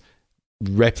hands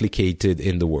replicated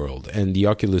in the world. And the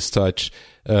Oculus Touch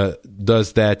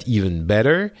does that even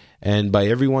better. And by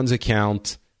everyone's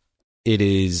account, it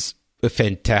is a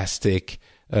fantastic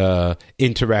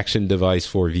interaction device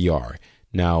for VR.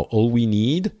 Now, all we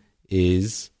need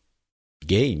is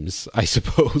games, I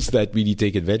suppose, that really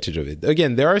take advantage of it.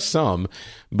 Again, there are some,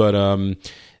 but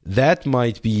that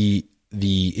might be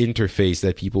the interface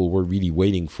that people were really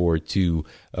waiting for to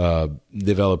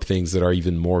develop things that are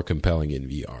even more compelling in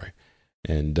VR.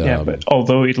 And but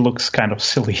although it looks kind of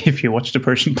silly if you watch the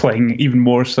person playing, even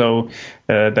more so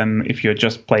than if you're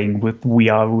just playing with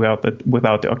VR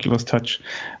without the Oculus Touch,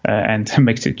 and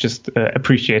makes it just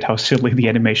appreciate how silly the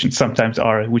animations sometimes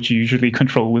are, which you usually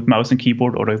control with mouse and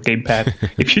keyboard or a gamepad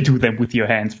if you do them with your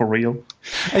hands for real.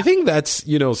 I think that's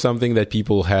something that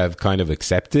people have kind of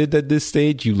accepted at this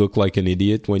stage. You look like an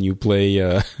idiot when you play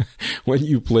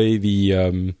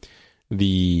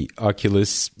the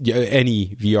Oculus,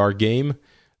 any VR game.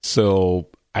 So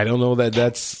I don't know that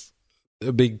that's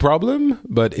a big problem,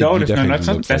 but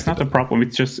that's not the problem.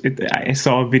 It's just I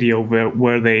saw a video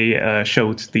where they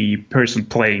showed the person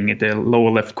playing at the lower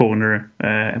left corner,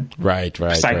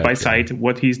 side by side,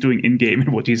 what he's doing in game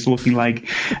and what he's looking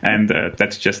like, and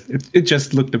that's just it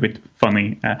just looked a bit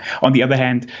funny. On the other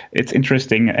hand, it's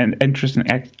interesting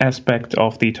aspect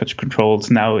of the touch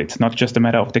controls. Now it's not just a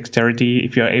matter of dexterity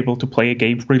if you're able to play a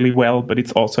game really well, but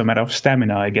it's also a matter of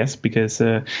stamina, I guess, because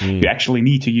you actually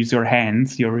need to use your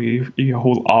hands, your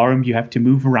whole arm. You have to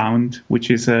move around, which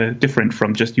is different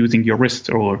from just using your wrist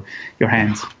or your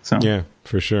hands. So yeah,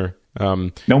 for sure.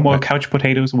 No more couch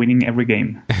potatoes winning every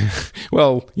game.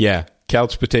 Well, yeah,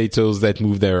 couch potatoes that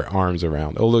move their arms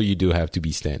around. Although you do have to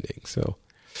be standing. So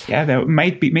yeah, there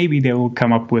might be. Maybe they will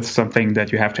come up with something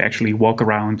that you have to actually walk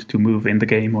around to move in the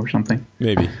game or something.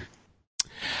 Maybe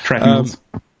treadmills.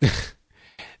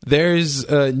 There's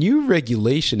a new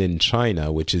regulation in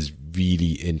China, which is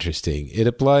really interesting. It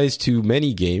applies to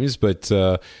many games, but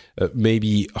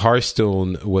maybe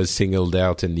Hearthstone was singled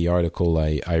out in the article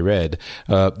I read.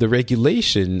 The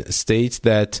regulation states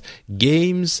that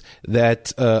games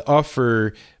that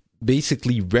offer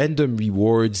basically random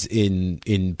rewards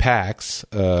in packs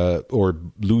or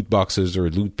loot boxes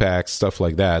or loot packs, stuff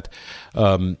like that,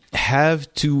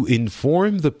 have to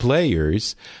inform the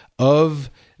players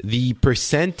of the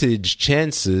percentage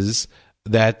chances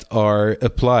that are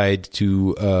applied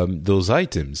to those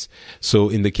items. So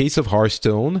in the case of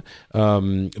Hearthstone,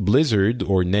 Blizzard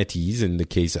or NetEase, in the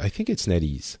case, I think it's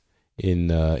NetEase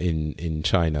in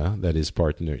China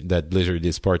that Blizzard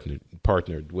is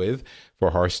partnered with for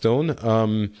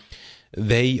Hearthstone.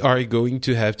 They are going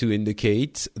to have to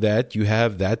indicate that you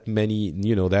have that many,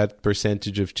 that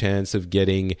percentage of chance of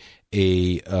getting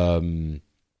a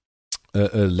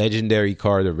legendary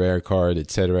card, a rare card,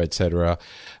 etc., etc.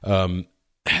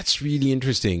 That's really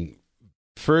interesting.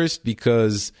 First,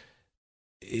 because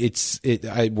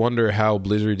I wonder how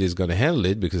Blizzard is going to handle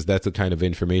it, because that's the kind of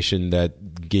information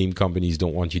that game companies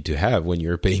don't want you to have when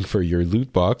you're paying for your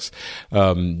loot box.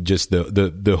 Just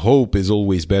the hope is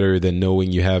always better than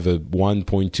knowing you have a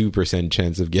 1.2%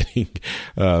 chance of getting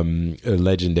a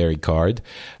legendary card.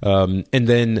 And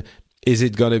then is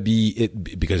it going to be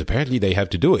it? Because apparently they have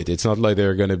to do it. It's not like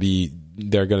they're going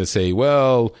to say,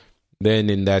 well, then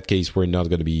in that case, we're not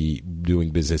going to be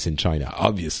doing business in China.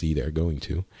 Obviously, they're going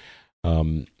to.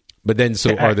 But then,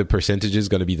 so are the percentages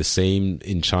going to be the same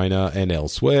in China and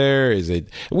elsewhere? Is it?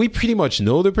 We pretty much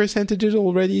know the percentages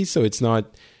already, so it's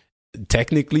not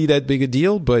technically that big a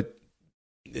deal. But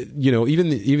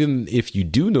even if you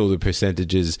do know the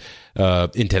percentages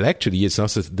intellectually, it's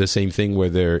not the same thing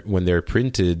when they're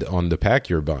printed on the pack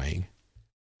you're buying.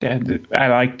 Yeah, I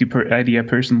like the idea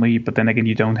personally, but then again,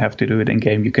 you don't have to do it in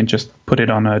game. You can just put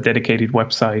it on a dedicated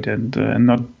website, and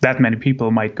not that many people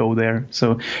might go there.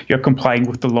 So you're complying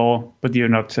with the law, but you're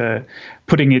not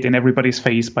putting it in everybody's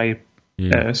face by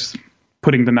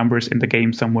putting the numbers in the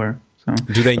game somewhere. So,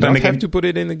 do they not have to put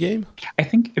it in the game? I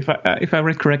think if I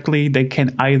read correctly, they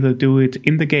can either do it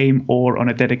in the game or on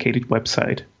a dedicated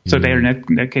website. So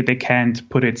they can't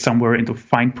put it somewhere into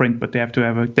fine print, but they have to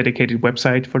have a dedicated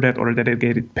website for that or a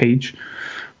dedicated page.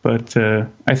 But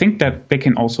I think that they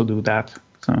can also do that.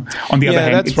 So on the other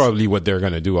hand, that's probably what they're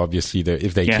going to do. Obviously,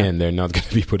 if they can, they're not going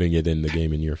to be putting it in the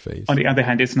game in your face. On the other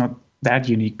hand, it's not that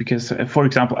unique because, for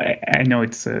example, I know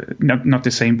it's not the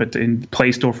same, but in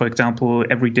Play Store, for example,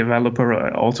 every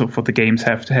developer also for the games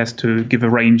has to give a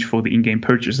range for the in-game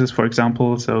purchases, for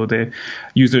example, so the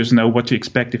users know what to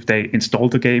expect if they install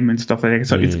the game and stuff like that.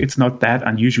 So it's not that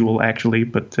unusual actually,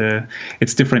 but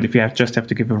it's different if you just have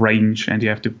to give a range and you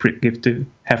have to give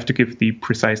the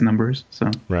precise numbers.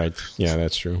 So right, yeah,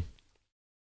 that's true.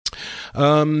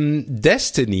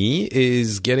 Destiny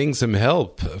is getting some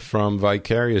help from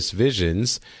Vicarious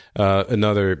Visions.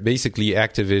 Basically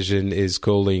Activision is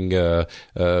calling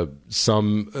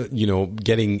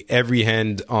getting every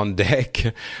hand on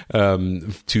deck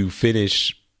to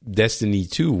finish Destiny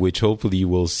 2, which hopefully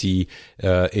we'll see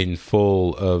in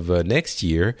fall of next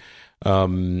year.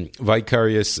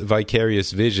 Vicarious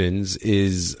Visions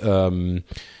is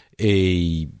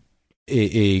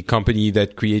a company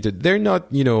that created, they're not,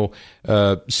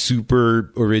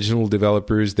 super original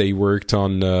developers. They worked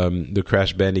on the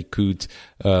Crash Bandicoot.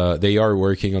 They are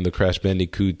working on the Crash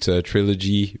Bandicoot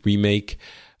trilogy remake.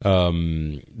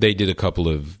 They did a couple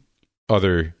of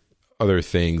other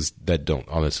things that don't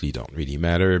really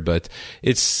matter, but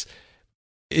it's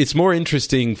more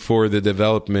interesting for the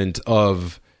development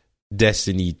of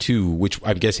Destiny 2, which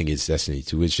I'm guessing is Destiny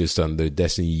 2. It's just on the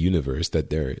Destiny universe that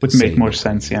they're would make more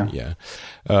sense, yeah. Yeah.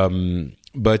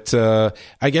 But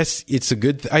I guess it's a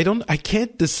good I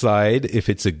can't decide if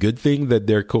it's a good thing that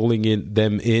they're calling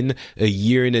them in a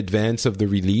year in advance of the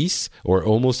release, or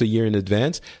almost a year in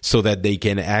advance, so that they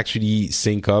can actually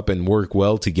sync up and work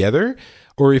well together,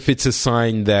 or if it's a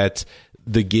sign that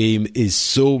the game is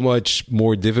so much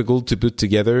more difficult to put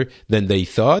together than they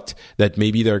thought, that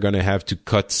maybe they're going to have to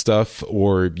cut stuff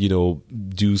or,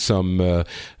 do some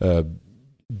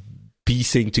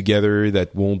piecing together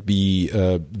that won't be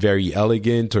very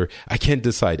elegant, or I can't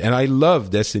decide. And I love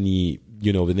Destiny,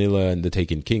 Vanilla and the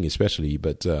Taken King especially,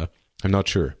 but I'm not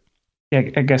sure.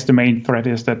 Yeah, I guess the main threat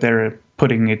is that they're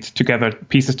putting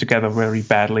pieces together very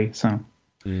badly. So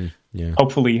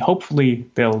hopefully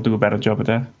they'll do a better job at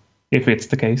that, if it's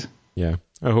the case. Yeah,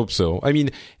 I hope so. I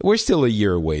mean, we're still a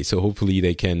year away, so hopefully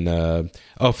they can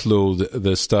offload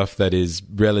the stuff that is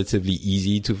relatively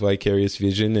easy to Vicarious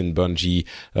Vision, and Bungie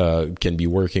can be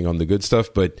working on the good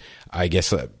stuff. But I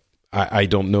guess I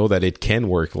don't know that it can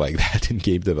work like that in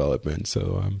game development.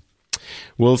 So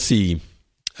we'll see.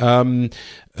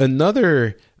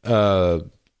 Another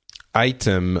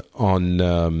item on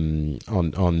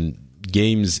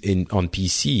games on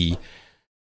PC.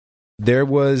 There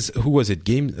was, who was it?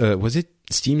 Was it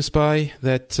Steam Spy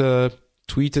that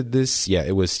tweeted this? Yeah,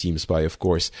 it was Steam Spy, of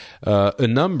course. A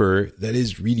number that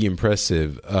is really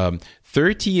impressive.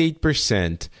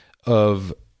 38%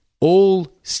 of all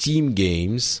Steam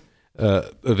games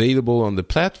available on the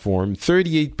platform,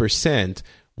 38%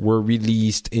 were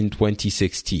released in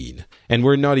 2016. And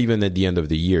we're not even at the end of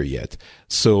the year yet.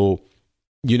 So,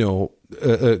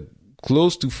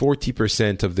 close to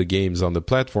 40% of the games on the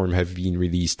platform have been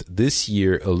released this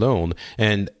year alone.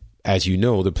 And as you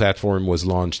know, the platform was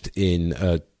launched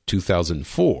in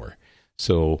 2004.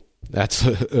 So that's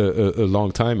a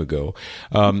long time ago.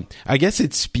 I guess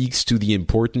it speaks to the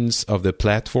importance of the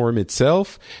platform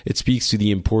itself. It speaks to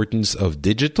the importance of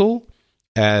digital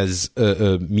as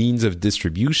a means of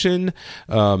distribution.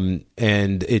 And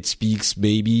it speaks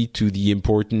maybe to the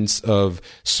importance of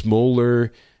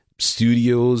smaller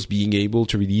studios being able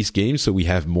to release games, so we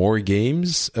have more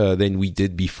games than we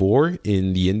did before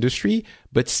in the industry.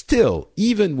 But still,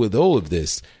 even with all of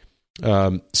this,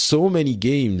 so many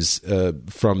games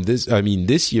from this. I mean,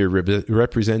 this year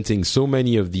representing so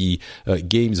many of the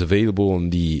games available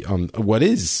on what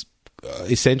is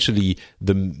essentially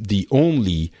the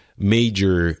only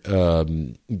major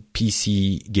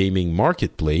PC gaming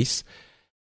marketplace.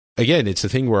 Again, it's a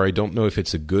thing where I don't know if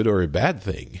it's a good or a bad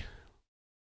thing.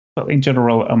 Well, in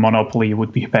general, a monopoly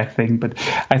would be a bad thing, but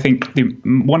I think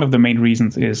one of the main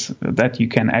reasons is that you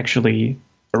can actually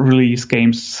release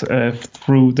games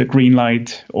through the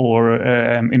Greenlight or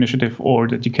initiative, or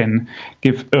that you can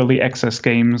give early access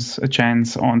games a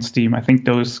chance on Steam. I think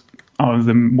those are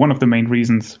one of the main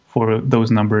reasons for those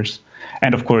numbers.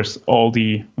 And of course, all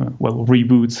the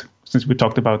reboots, since we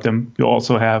talked about them, you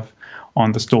also have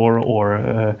on the store,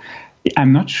 or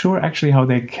I'm not sure actually how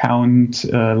they count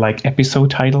like episode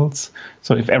titles.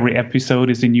 So if every episode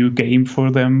is a new game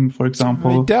for them, for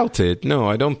example. I doubt it. No,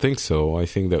 I don't think so. I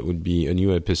think that would be a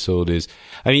new episode is...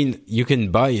 I mean, you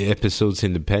can buy episodes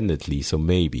independently, so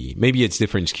maybe it's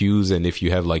different SKUs, and if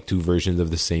you have like two versions of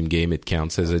the same game, it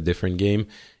counts as a different game.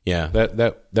 Yeah,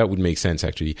 that would make sense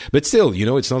actually. But still,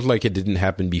 it's not like it didn't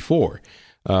happen before.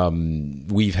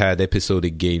 We've had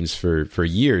episodic games for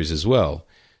years as well.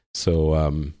 So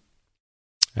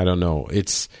I don't know.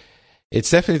 It's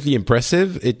definitely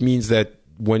impressive. It means that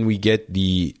when we get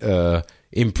the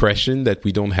impression that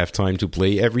we don't have time to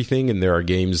play everything, and there are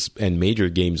games and major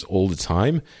games all the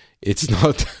time, it's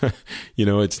not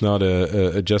it's not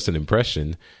just an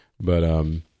impression. But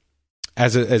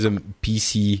as a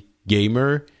PC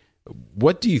gamer,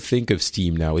 what do you think of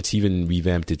Steam now? It's even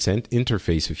revamped its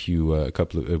interface a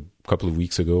couple of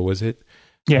weeks ago, was it?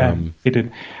 Yeah, it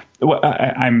did. Well,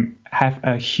 I have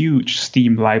a huge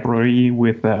Steam library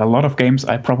with a lot of games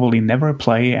I probably never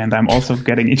play, and I'm also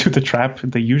getting into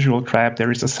the usual trap. There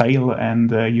is a sale,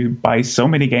 and you buy so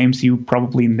many games you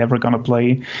probably never gonna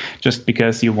play just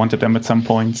because you wanted them at some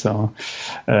point. So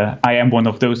I am one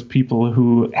of those people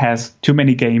who has too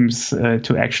many games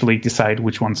to actually decide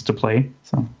which ones to play.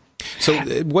 So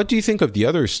what do you think of the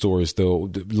other stores, though,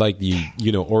 like the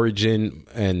Origin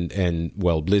and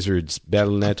Blizzard's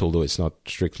Battle.net, although it's not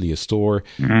strictly a store,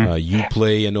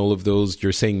 Uplay and all of those?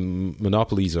 You're saying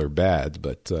monopolies are bad,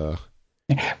 but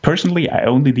personally, I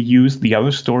only use the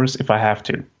other stores if I have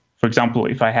to. For example,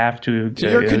 if I have to... So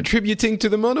you're contributing to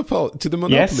the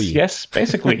monopoly. Yes,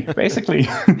 basically.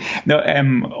 No,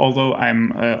 although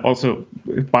I'm also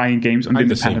buying games on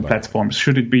independent platforms.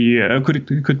 Could it be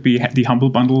the Humble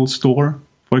Bundle store,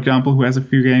 for example, who has a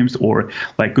few games, or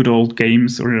like Good Old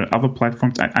Games or other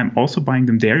platforms? I'm also buying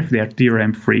them there if they're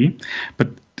DRM free. But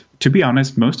to be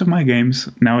honest, most of my games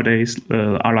nowadays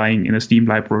are lying in a Steam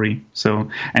library.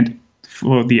 And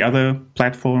for the other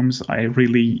platforms, I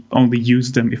really only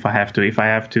use them if I have to. If I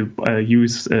have to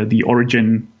use the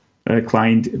Origin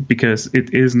client because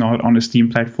it is not on a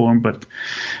Steam platform, but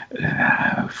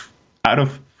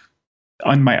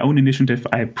on my own initiative,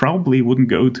 I probably wouldn't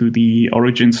go to the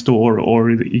Origin store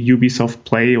or the Ubisoft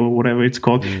Play or whatever it's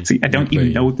called. See, I don't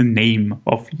even know the name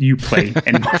of Uplay.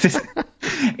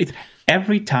 And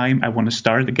every time I want to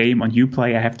start a game on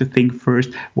Uplay, I have to think first,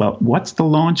 well, what's the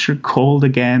launcher called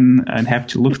again? And have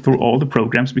to look through all the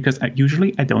programs because I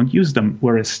don't use them.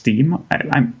 Whereas Steam,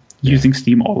 I'm using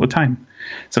Steam all the time.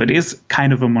 So it is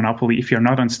kind of a monopoly. If you're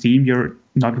not on Steam, you're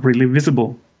not really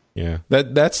visible. Yeah,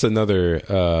 that's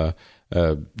another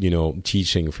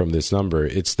teaching from this number.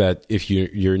 It's that if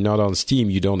you're not on Steam,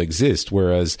 you don't exist.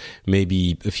 Whereas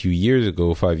maybe a few years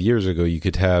ago, 5 years ago, you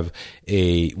could have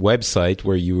a website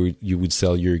where you would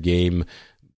sell your game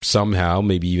somehow,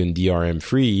 maybe even DRM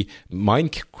free.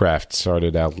 Minecraft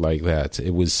started out like that.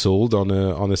 It was sold on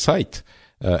a site.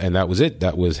 And that was it.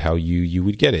 That was how you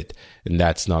would get it. And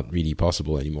that's not really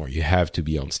possible anymore. You have to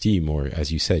be on Steam, or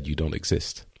as you said, you don't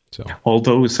exist. So.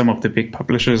 Although some of the big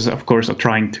publishers, of course, are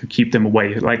trying to keep them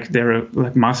away. Like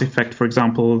Mass Effect, for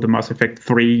example, the Mass Effect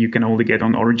 3 you can only get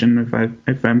on Origin,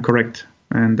 if I'm correct.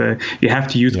 And you have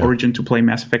to use Origin to play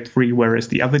Mass Effect 3, whereas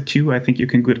the other two, I think you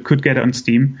could get on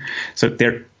Steam. So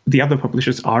the other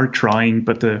publishers are trying,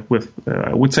 but with,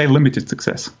 I would say, limited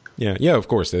success. Yeah, of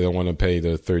course. They don't want to pay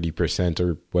the 30%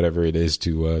 or whatever it is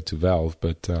to Valve.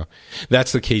 But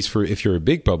that's the case for if you're a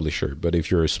big publisher. But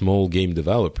if you're a small game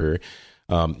developer,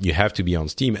 you have to be on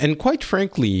Steam. And quite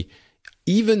frankly,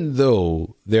 even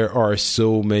though there are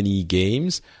so many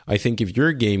games, I think if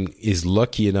your game is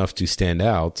lucky enough to stand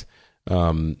out,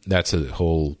 that's a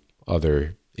whole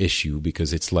other issue,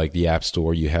 because it's like the App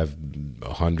Store. You have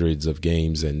hundreds of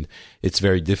games and it's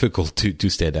very difficult to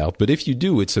stand out. But if you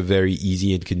do, it's a very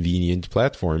easy and convenient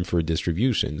platform for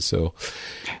distribution. So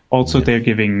also they're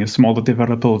giving smaller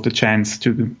developers the chance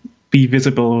to be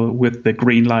visible with the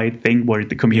green light thing where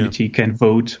the community can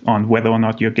vote on whether or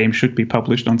not your game should be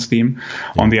published on Steam.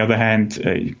 On the other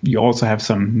hand, you also have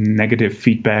some negative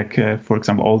feedback. For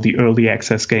example, all the early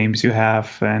access games you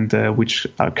have, and which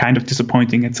are kind of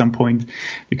disappointing at some point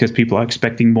because people are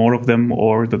expecting more of them,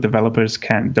 or the developers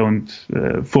don't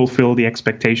fulfill the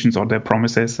expectations or their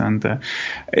promises, and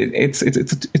it's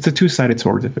a two-sided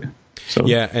sword of it. So.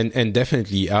 Yeah, and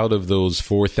definitely out of those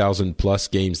 4,000 plus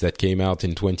games that came out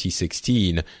in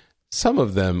 2016, some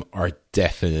of them are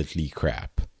definitely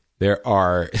crap. There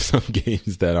are some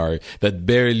games that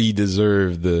barely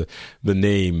deserve the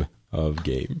name of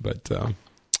game, but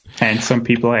and some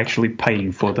people are actually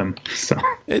paying for them. So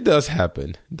it does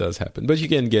happen. But you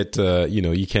can get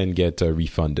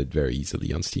refunded very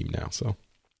easily on Steam now. So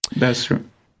that's true.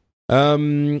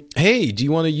 Hey, do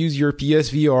you want to use your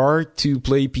PSVR to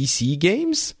play PC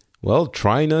games? Well,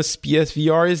 Trinus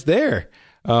PSVR is there.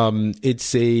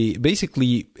 It's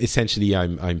essentially,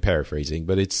 I'm paraphrasing,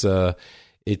 but it's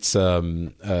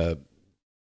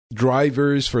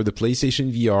drivers for the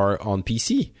PlayStation VR on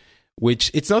PC,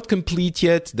 which it's not complete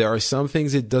yet. There are some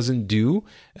things it doesn't do,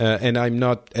 and I'm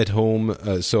not at home,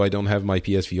 so I don't have my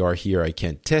PSVR here. I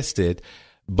can't test it,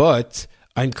 but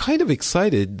I'm kind of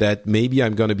excited that maybe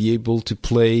I'm going to be able to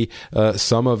play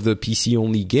some of the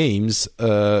PC-only games,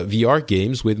 VR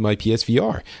games, with my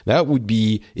PSVR. That would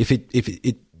be if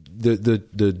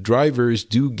the drivers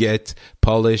do get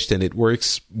polished and it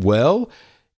works well.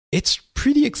 It's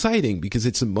pretty exciting because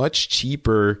it's a much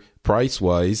cheaper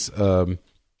price-wise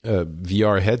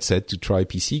VR headset to try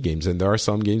PC games, and there are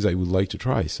some games I would like to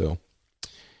try. So.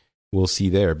 We'll see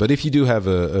there. But if you do have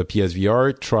a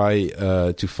PSVR, try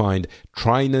to find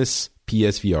Trinus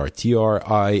PSVR,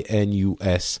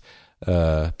 TRINUS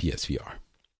PSVR.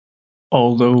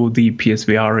 Although the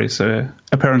PSVR is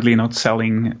apparently not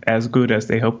selling as good as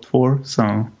they hoped for,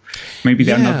 so maybe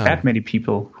there are not that many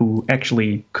people who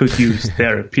actually could use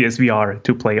their PSVR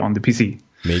to play on the PC.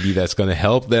 Maybe that's going to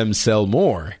help them sell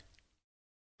more.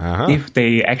 If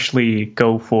they actually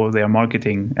go for their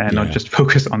marketing and not just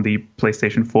focus on the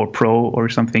PlayStation 4 Pro or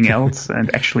something else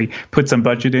and actually put some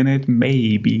budget in it,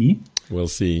 maybe. We'll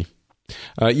see.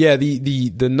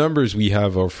 The numbers we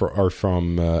have are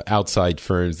from outside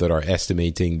firms that are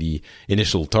estimating the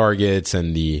initial targets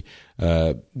and the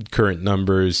current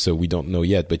numbers, so we don't know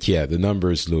yet. But the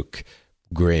numbers look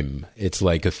grim. It's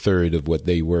like a third of what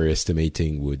they were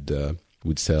estimating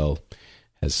would sell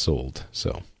has sold.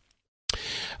 So.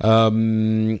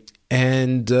 So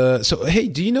hey,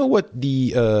 do you know what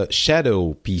the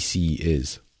Shadow PC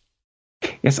is?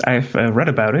 Yes, I've read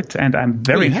about it, and I'm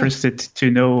very interested to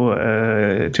know,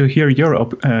 to hear your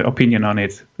opinion on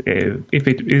it. If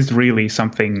it is really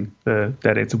something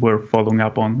that it's worth following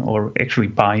up on or actually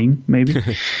buying, maybe.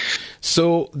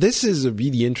 So this is a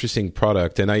really interesting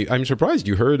product, and I'm surprised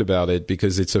you heard about it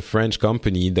because it's a French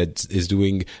company that is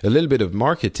doing a little bit of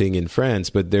marketing in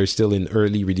France, but they're still in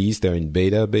early release. They're in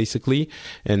beta, basically,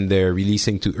 and they're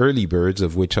releasing to early birds,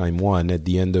 of which I'm one, at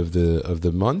the end of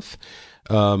the month.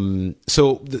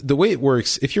 So the way it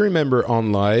works, if you remember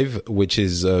OnLive, which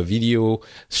is video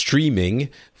streaming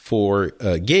for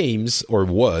games, or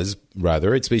was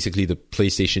rather, it's basically the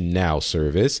PlayStation Now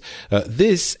service.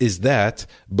 This is that,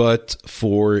 but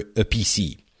for a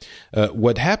PC.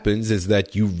 What happens is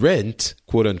that you rent,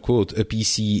 quote unquote, a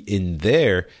PC in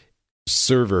their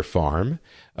server farm.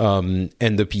 And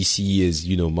the PC is,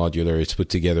 modular. It's put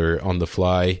together on the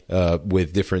fly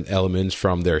with different elements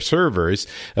from their servers.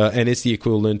 And it's the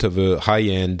equivalent of a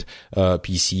high-end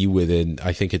PC with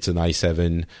I think it's an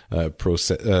i7 Pro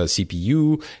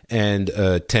CPU and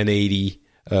 1070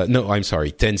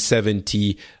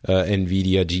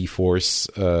 NVIDIA GeForce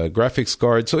graphics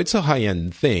card. So it's a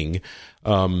high-end thing.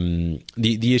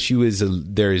 The issue is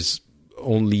there's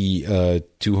only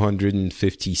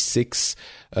 256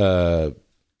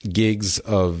 gigs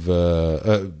of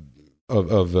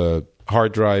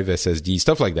hard drive, SSD,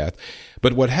 stuff like that.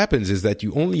 But what happens is that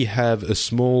you only have a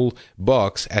small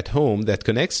box at home that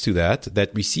connects to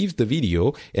that receives the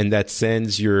video, and that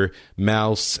sends your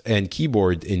mouse and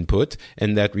keyboard input,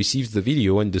 and that receives the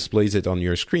video and displays it on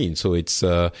your screen. So it's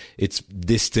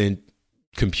distant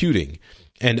computing.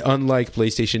 And unlike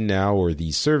PlayStation Now or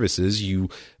these services, you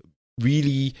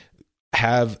really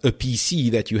have a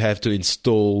PC that you have to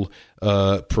install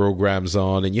programs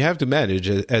on, and you have to manage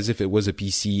as if it was a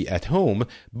PC at home,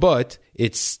 but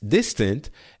it's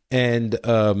distant. And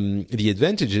the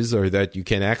advantages are that you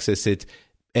can access it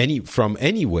from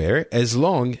anywhere, as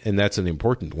long, and that's an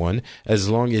important one, as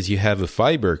long as you have a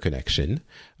fiber connection.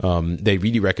 They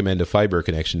really recommend a fiber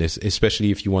connection,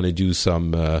 especially if you want to do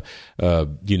some,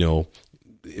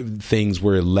 things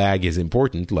where lag is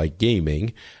important, like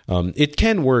gaming. It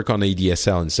can work on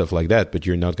ADSL and stuff like that, but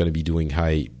you're not going to be doing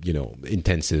high,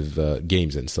 intensive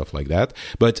games and stuff like that.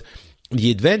 But the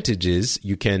advantage is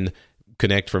you can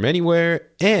connect from anywhere,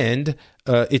 and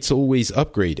it's always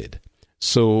upgraded.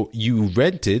 So you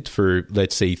rent it for,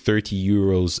 let's say, 30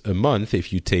 euros a month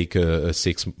if you take a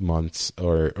 6 months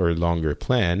or longer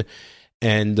plan.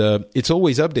 And it's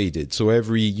always updated. So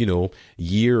every,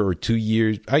 year or 2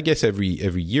 years, I guess every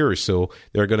year or so,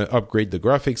 they're going to upgrade the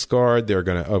graphics card, they're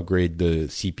going to upgrade the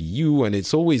CPU, and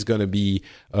it's always going to be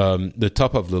the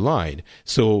top of the line.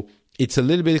 So it's a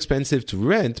little bit expensive to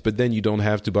rent, but then you don't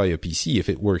have to buy a PC if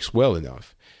it works well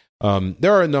enough.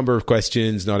 There are a number of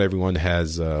questions. Not everyone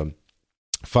has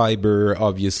fiber,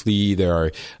 obviously. There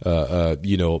are,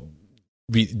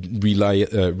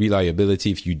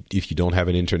 reliability. If you don't have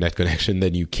an internet connection,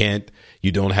 then you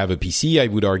don't have a PC. I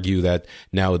would argue that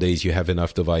nowadays you have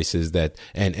enough devices that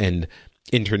and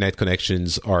internet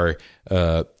connections are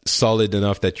solid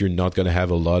enough that you're not going to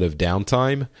have a lot of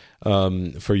downtime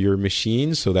for your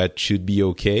machine, so that should be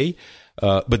okay.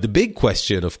 But the big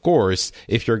question, of course,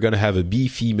 if you're going to have a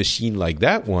beefy machine like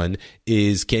that one,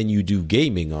 is can you do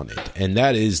gaming on it? And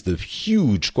that is the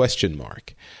huge question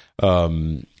mark.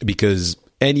 Because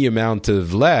any amount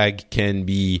of lag can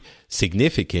be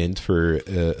significant for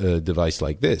a device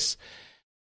like this.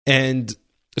 And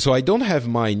so I don't have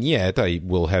mine yet. I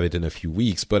will have it in a few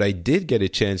weeks, but I did get a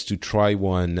chance to try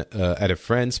one at a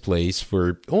friend's place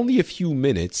for only a few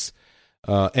minutes.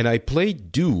 And I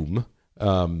played Doom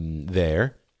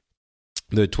there,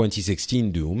 the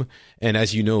 2016 Doom. And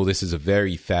as you know, this is a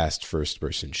very fast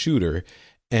first-person shooter.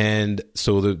 And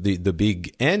so the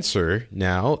big answer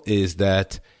now is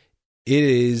that it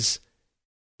is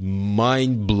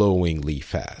mind-blowingly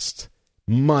fast.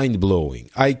 Mind-blowing.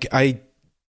 I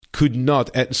could not...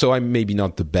 So I'm maybe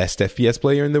not the best FPS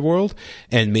player in the world,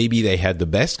 and maybe they had the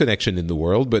best connection in the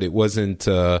world, but it wasn't,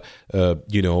 in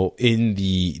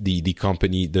the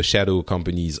company, the Shadow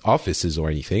company's offices or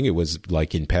anything. It was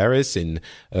like in Paris, in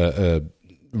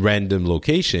random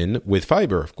location with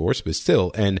fiber, of course, but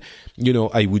still. And,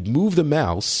 I would move the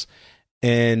mouse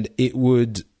and it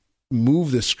would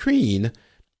move the screen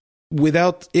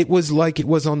without, it was like it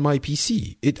was on my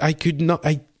PC.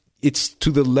 It's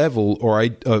to the level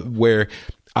where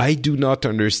I do not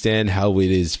understand how it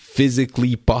is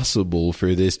physically possible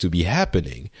for this to be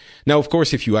happening. Now, of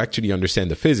course, if you actually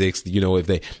understand the physics,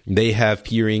 if they have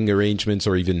peering arrangements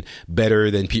or even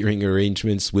better than peering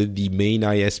arrangements with the main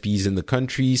ISPs in the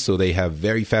country, so they have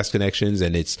very fast connections,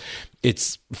 and it's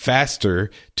faster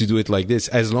to do it like this.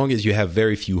 As long as you have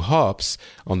very few hops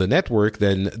on the network,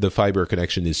 then the fiber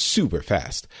connection is super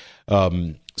fast.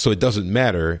 So it doesn't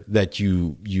matter that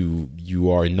you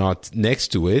are not next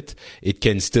to it. It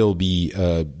can still be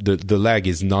the lag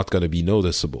is not going to be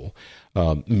noticeable.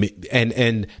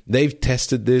 And they've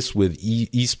tested this with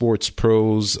esports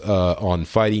pros on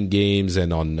fighting games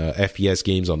and on FPS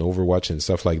games, on Overwatch and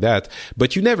stuff like that.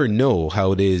 But you never know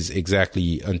how it is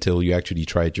exactly until you actually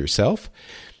try it yourself.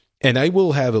 And I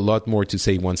will have a lot more to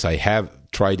say once I have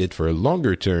tried it for a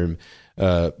longer term.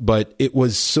 But it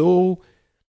was so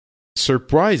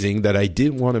surprising that I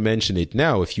didn't want to mention it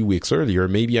now a few weeks earlier.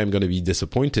 Maybe I'm going to be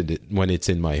disappointed when it's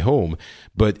in my home,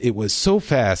 but it was so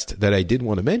fast that I didn't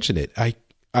want to mention it. I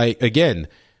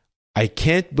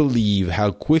can't believe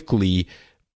how quickly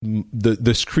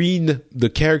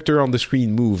the character on the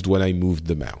screen moved when I moved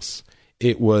the mouse.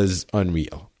 It was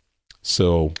unreal.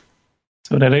 So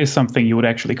that is something you would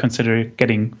actually consider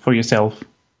getting for yourself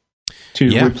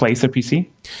to replace a PC?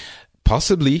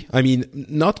 Possibly. I mean,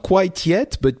 not quite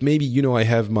yet, but maybe, I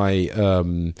have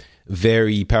my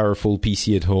very powerful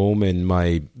PC at home and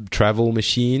my travel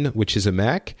machine, which is a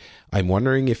Mac. I'm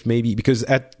wondering if maybe, because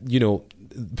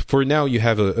for now you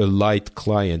have a light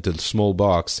client, a small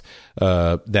box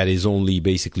that is only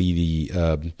basically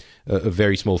a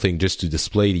very small thing just to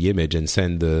display the image and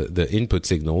send the input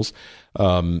signals.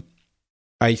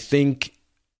 I think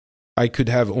I could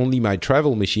have only my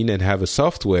travel machine and have a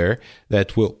software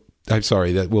that will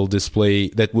display,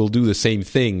 that will do the same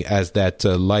thing as that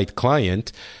light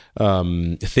client,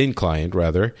 thin client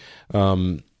rather,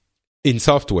 in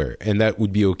software. And that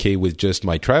would be okay with just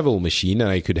my travel machine, and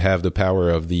I could have the power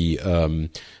of the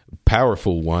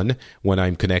powerful one when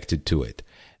I'm connected to it.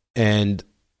 And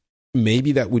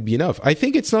maybe that would be enough. I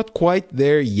think it's not quite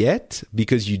there yet,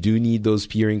 because you do need those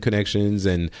peering connections,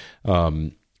 and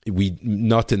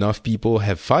not enough people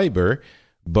have fiber,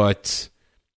 but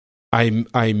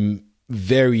I'm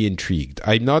very intrigued.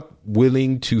 I'm not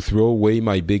willing to throw away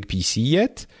my big PC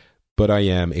yet, but I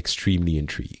am extremely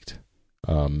intrigued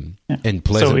and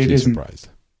pleasantly surprised.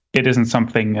 it isn't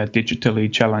something a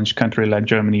digitally challenged country like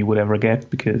Germany would ever get,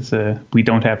 because we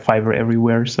don't have fiber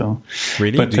everywhere. So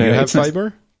really, but, do you have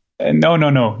fiber?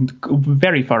 No,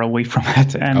 very far away from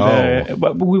that. And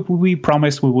but we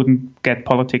promised we wouldn't get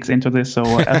politics into this, so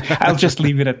I'll just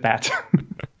leave it at that.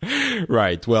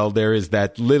 Right. Well, there is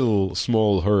that little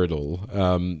small hurdle,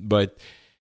 but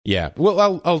yeah.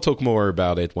 Well, I'll talk more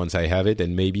about it once I have it,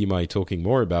 and maybe my talking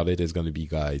more about it is going to be,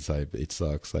 guys, it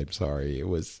sucks. I'm sorry. It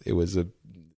was a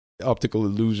optical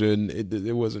illusion.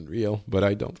 It wasn't real, but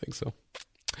I don't think so.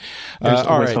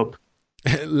 All right. Hope.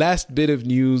 Last bit of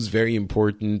news, very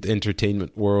important,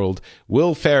 entertainment world.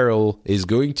 Will Ferrell is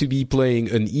going to be playing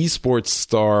an esports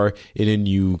star in a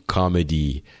new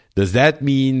comedy. Does that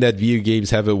mean that video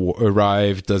games have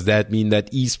arrived? Does that mean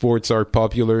that esports are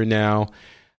popular now?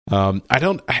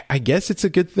 I guess it's a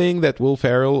good thing that Will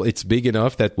Ferrell, it's big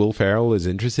enough that Will Ferrell is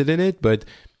interested in it, but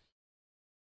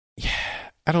yeah,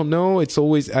 I don't know.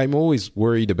 I'm always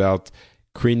worried about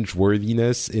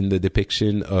cringe-worthiness in the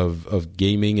depiction of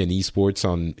gaming and esports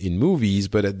in movies,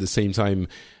 but at the same time,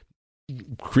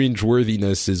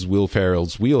 cringe-worthiness is Will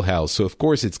Ferrell's wheelhouse, so of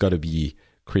course it's got to be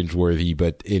cringe-worthy,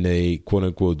 but in a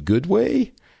quote-unquote good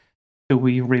way. Do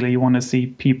we really want to see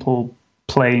people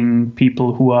playing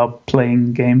people who are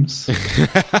playing games?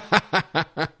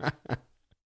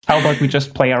 How about we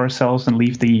just play ourselves and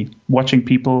leave the watching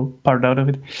people part out of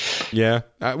it? Yeah.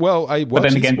 Well, but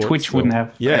then again, Twitch wouldn't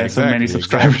have so many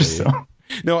subscribers. Exactly.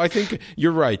 So. No, I think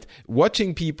you're right.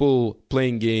 Watching people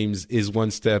playing games is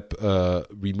one step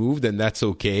removed, and that's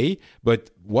okay. But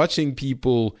watching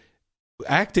people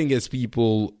acting as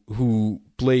people who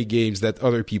play games that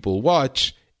other people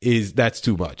watch, that's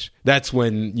too much. That's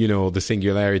when, the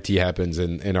singularity happens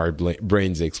and our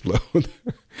brains explode.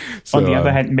 So, on the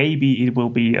other hand, maybe it will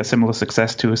be a similar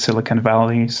success to Silicon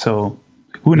Valley. So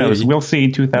who knows? We'll see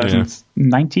in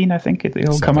 2019, I think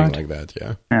it'll come out. Something like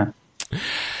that, yeah.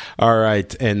 All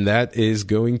right, and that is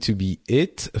going to be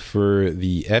it for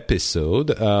the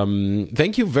episode.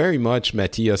 Thank you very much,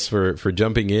 Matthias, for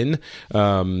jumping in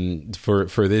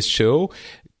for this show.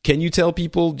 Can you tell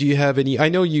people, do you have any, I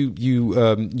know you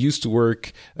used to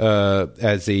work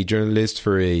as a journalist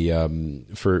for a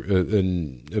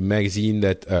magazine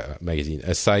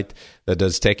a site that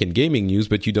does tech and gaming news,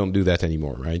 but you don't do that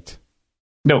anymore, right?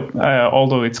 No,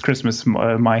 although it's Christmas,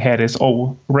 my head is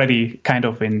already kind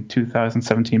of in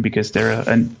 2017 because there are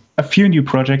a few new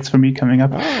projects for me coming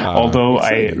up, although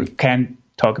exciting. I can't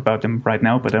talk about them right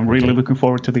now, but I'm really looking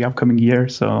forward to the upcoming year.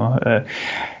 So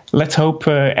let's hope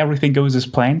everything goes as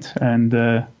planned. And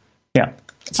yeah.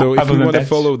 So if you want to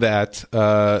follow that,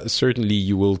 certainly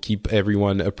you will keep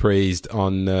everyone appraised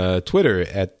on Twitter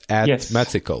at yes.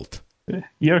 Matzicult.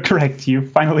 You're correct. You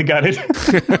finally got it.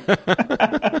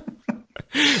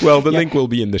 Well, the link will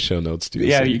be in the show notes too.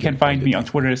 Yeah, so you can find me on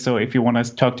Twitter. So if you want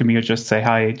to talk to me or just say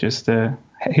hi, just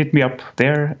hit me up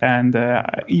there. And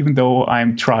even though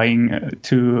I'm trying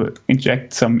to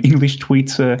inject some English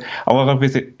tweets, a lot of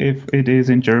it, if it is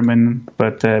in German,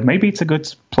 but maybe it's a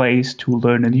good place to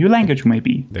learn a new language,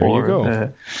 maybe. There you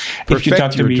go. If you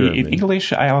talk to me German in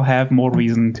English, I'll have more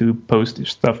reason to post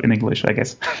stuff in English, I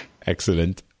guess.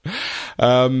 Excellent.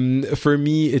 For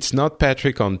me, it's Not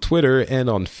Patrick on Twitter and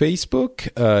on Facebook.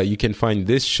 You can find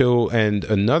this show and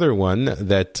another one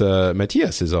that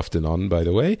Matthias is often on, by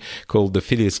the way, called The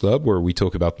Phileas Club, where we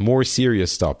talk about more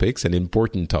serious topics and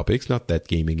important topics. Not that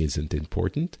gaming isn't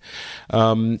important.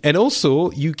 And also,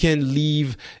 you can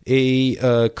leave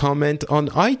a comment on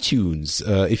iTunes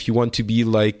if you want to be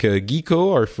like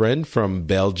Geeko, our friend from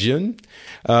Belgium,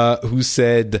 who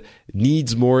said,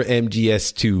 needs more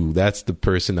MGS2. That's the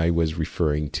person I was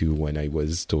referring to when I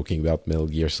was talking about Metal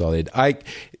Gear Solid.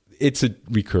 It's a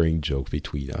recurring joke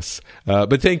between us.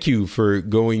 But thank you for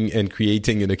going and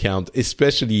creating an account,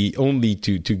 especially only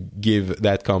to give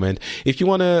that comment. If you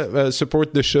want to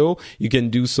support the show, you can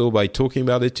do so by talking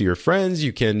about it to your friends.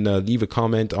 You can leave a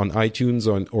comment on iTunes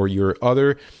or your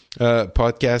other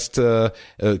podcast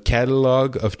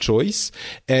catalog of choice.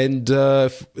 And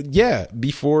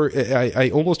before I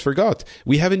almost forgot,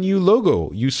 we have a new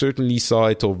logo. You certainly saw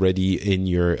it already in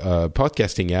your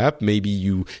podcasting app. Maybe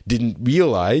you didn't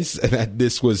realize that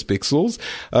this was Pixels.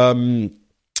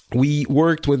 We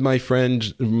worked with my friend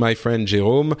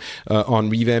Jérôme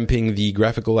on revamping the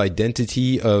graphical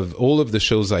identity of all of the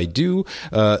shows I do.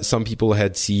 Some people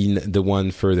had seen the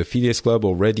one for the Phileas Club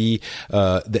already,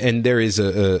 and there is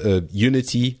a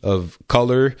unity of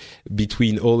color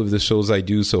between all of the shows I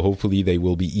do, so hopefully they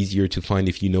will be easier to find.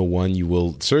 If you know one, you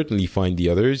will certainly find the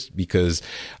others, because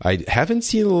I haven't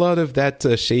seen a lot of that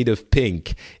shade of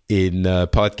pink in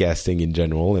podcasting in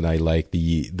general, and I like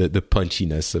the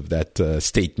punchiness of that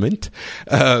statement.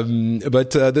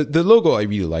 But the logo, I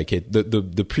really like it.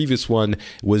 The previous one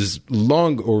was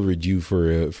long overdue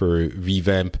for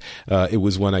revamp. It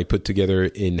was one I put together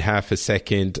in half a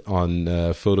second on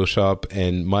Photoshop,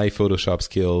 and my Photoshop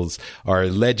skills are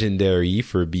legendary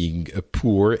for being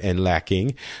poor and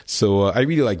lacking. So I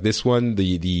really like this one.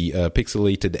 The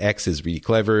pixelated X is really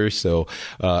clever. So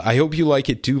I hope you like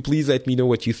it too. Please let me know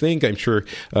what you think. I'm sure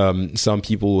some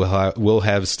people will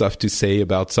have stuff to say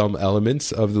about some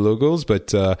elements of the logos,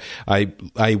 but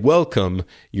I welcome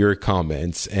your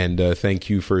comments, and thank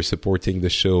you for supporting the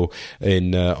show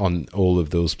on all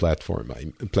of those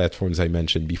platforms I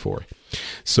mentioned before.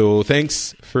 So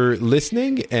thanks for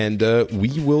listening, and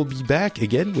we will be back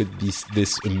again with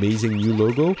this amazing new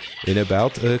logo in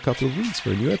about a couple of weeks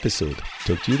for a new episode.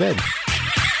 Talk to you then.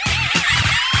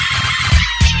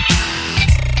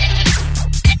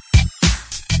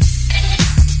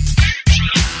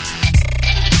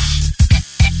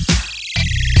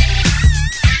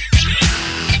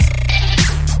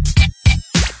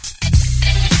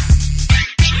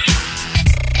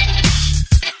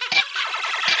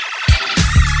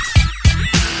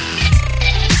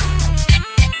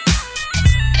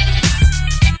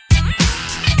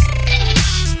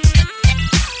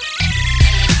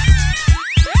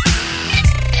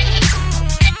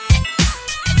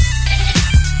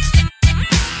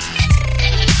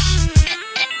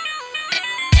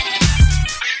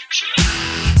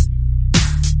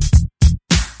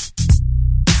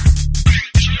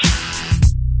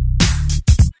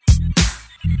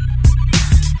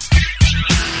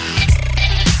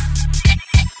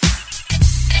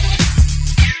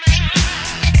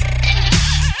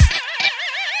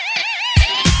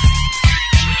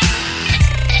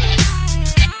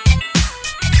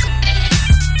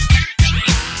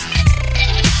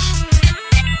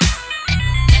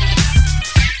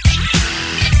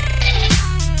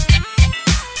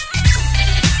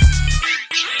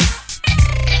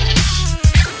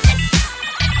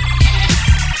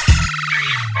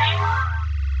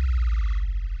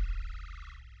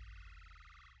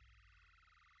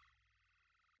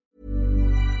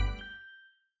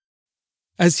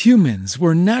 As humans,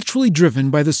 we're naturally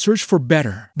driven by the search for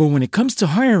better. But when it comes to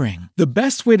hiring, the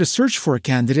best way to search for a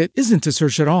candidate isn't to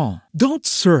search at all. Don't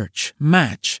search,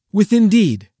 match with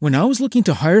Indeed. When I was looking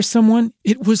to hire someone,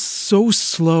 it was so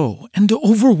slow and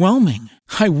overwhelming.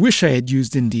 I wish I had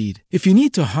used Indeed. If you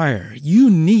need to hire, you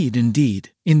need Indeed.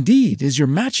 Indeed is your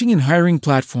matching and hiring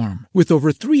platform with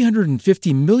over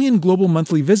 350 million global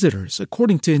monthly visitors,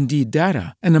 according to Indeed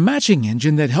data, and a matching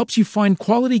engine that helps you find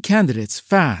quality candidates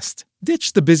fast.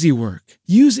 Ditch the busy work.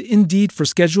 Use Indeed for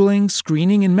scheduling,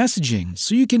 screening, and messaging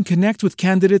so you can connect with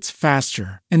candidates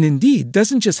faster. And Indeed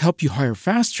doesn't just help you hire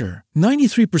faster.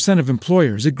 93% of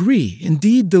employers agree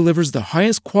Indeed delivers the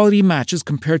highest quality matches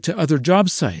compared to other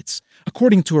job sites,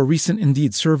 according to a recent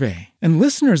Indeed survey. And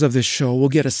listeners of this show will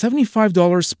get a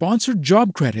 $75 sponsored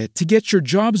job credit to get your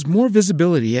jobs more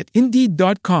visibility at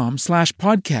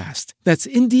Indeed.com/podcast. That's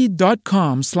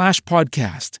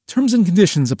Indeed.com/podcast. Terms and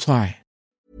conditions apply.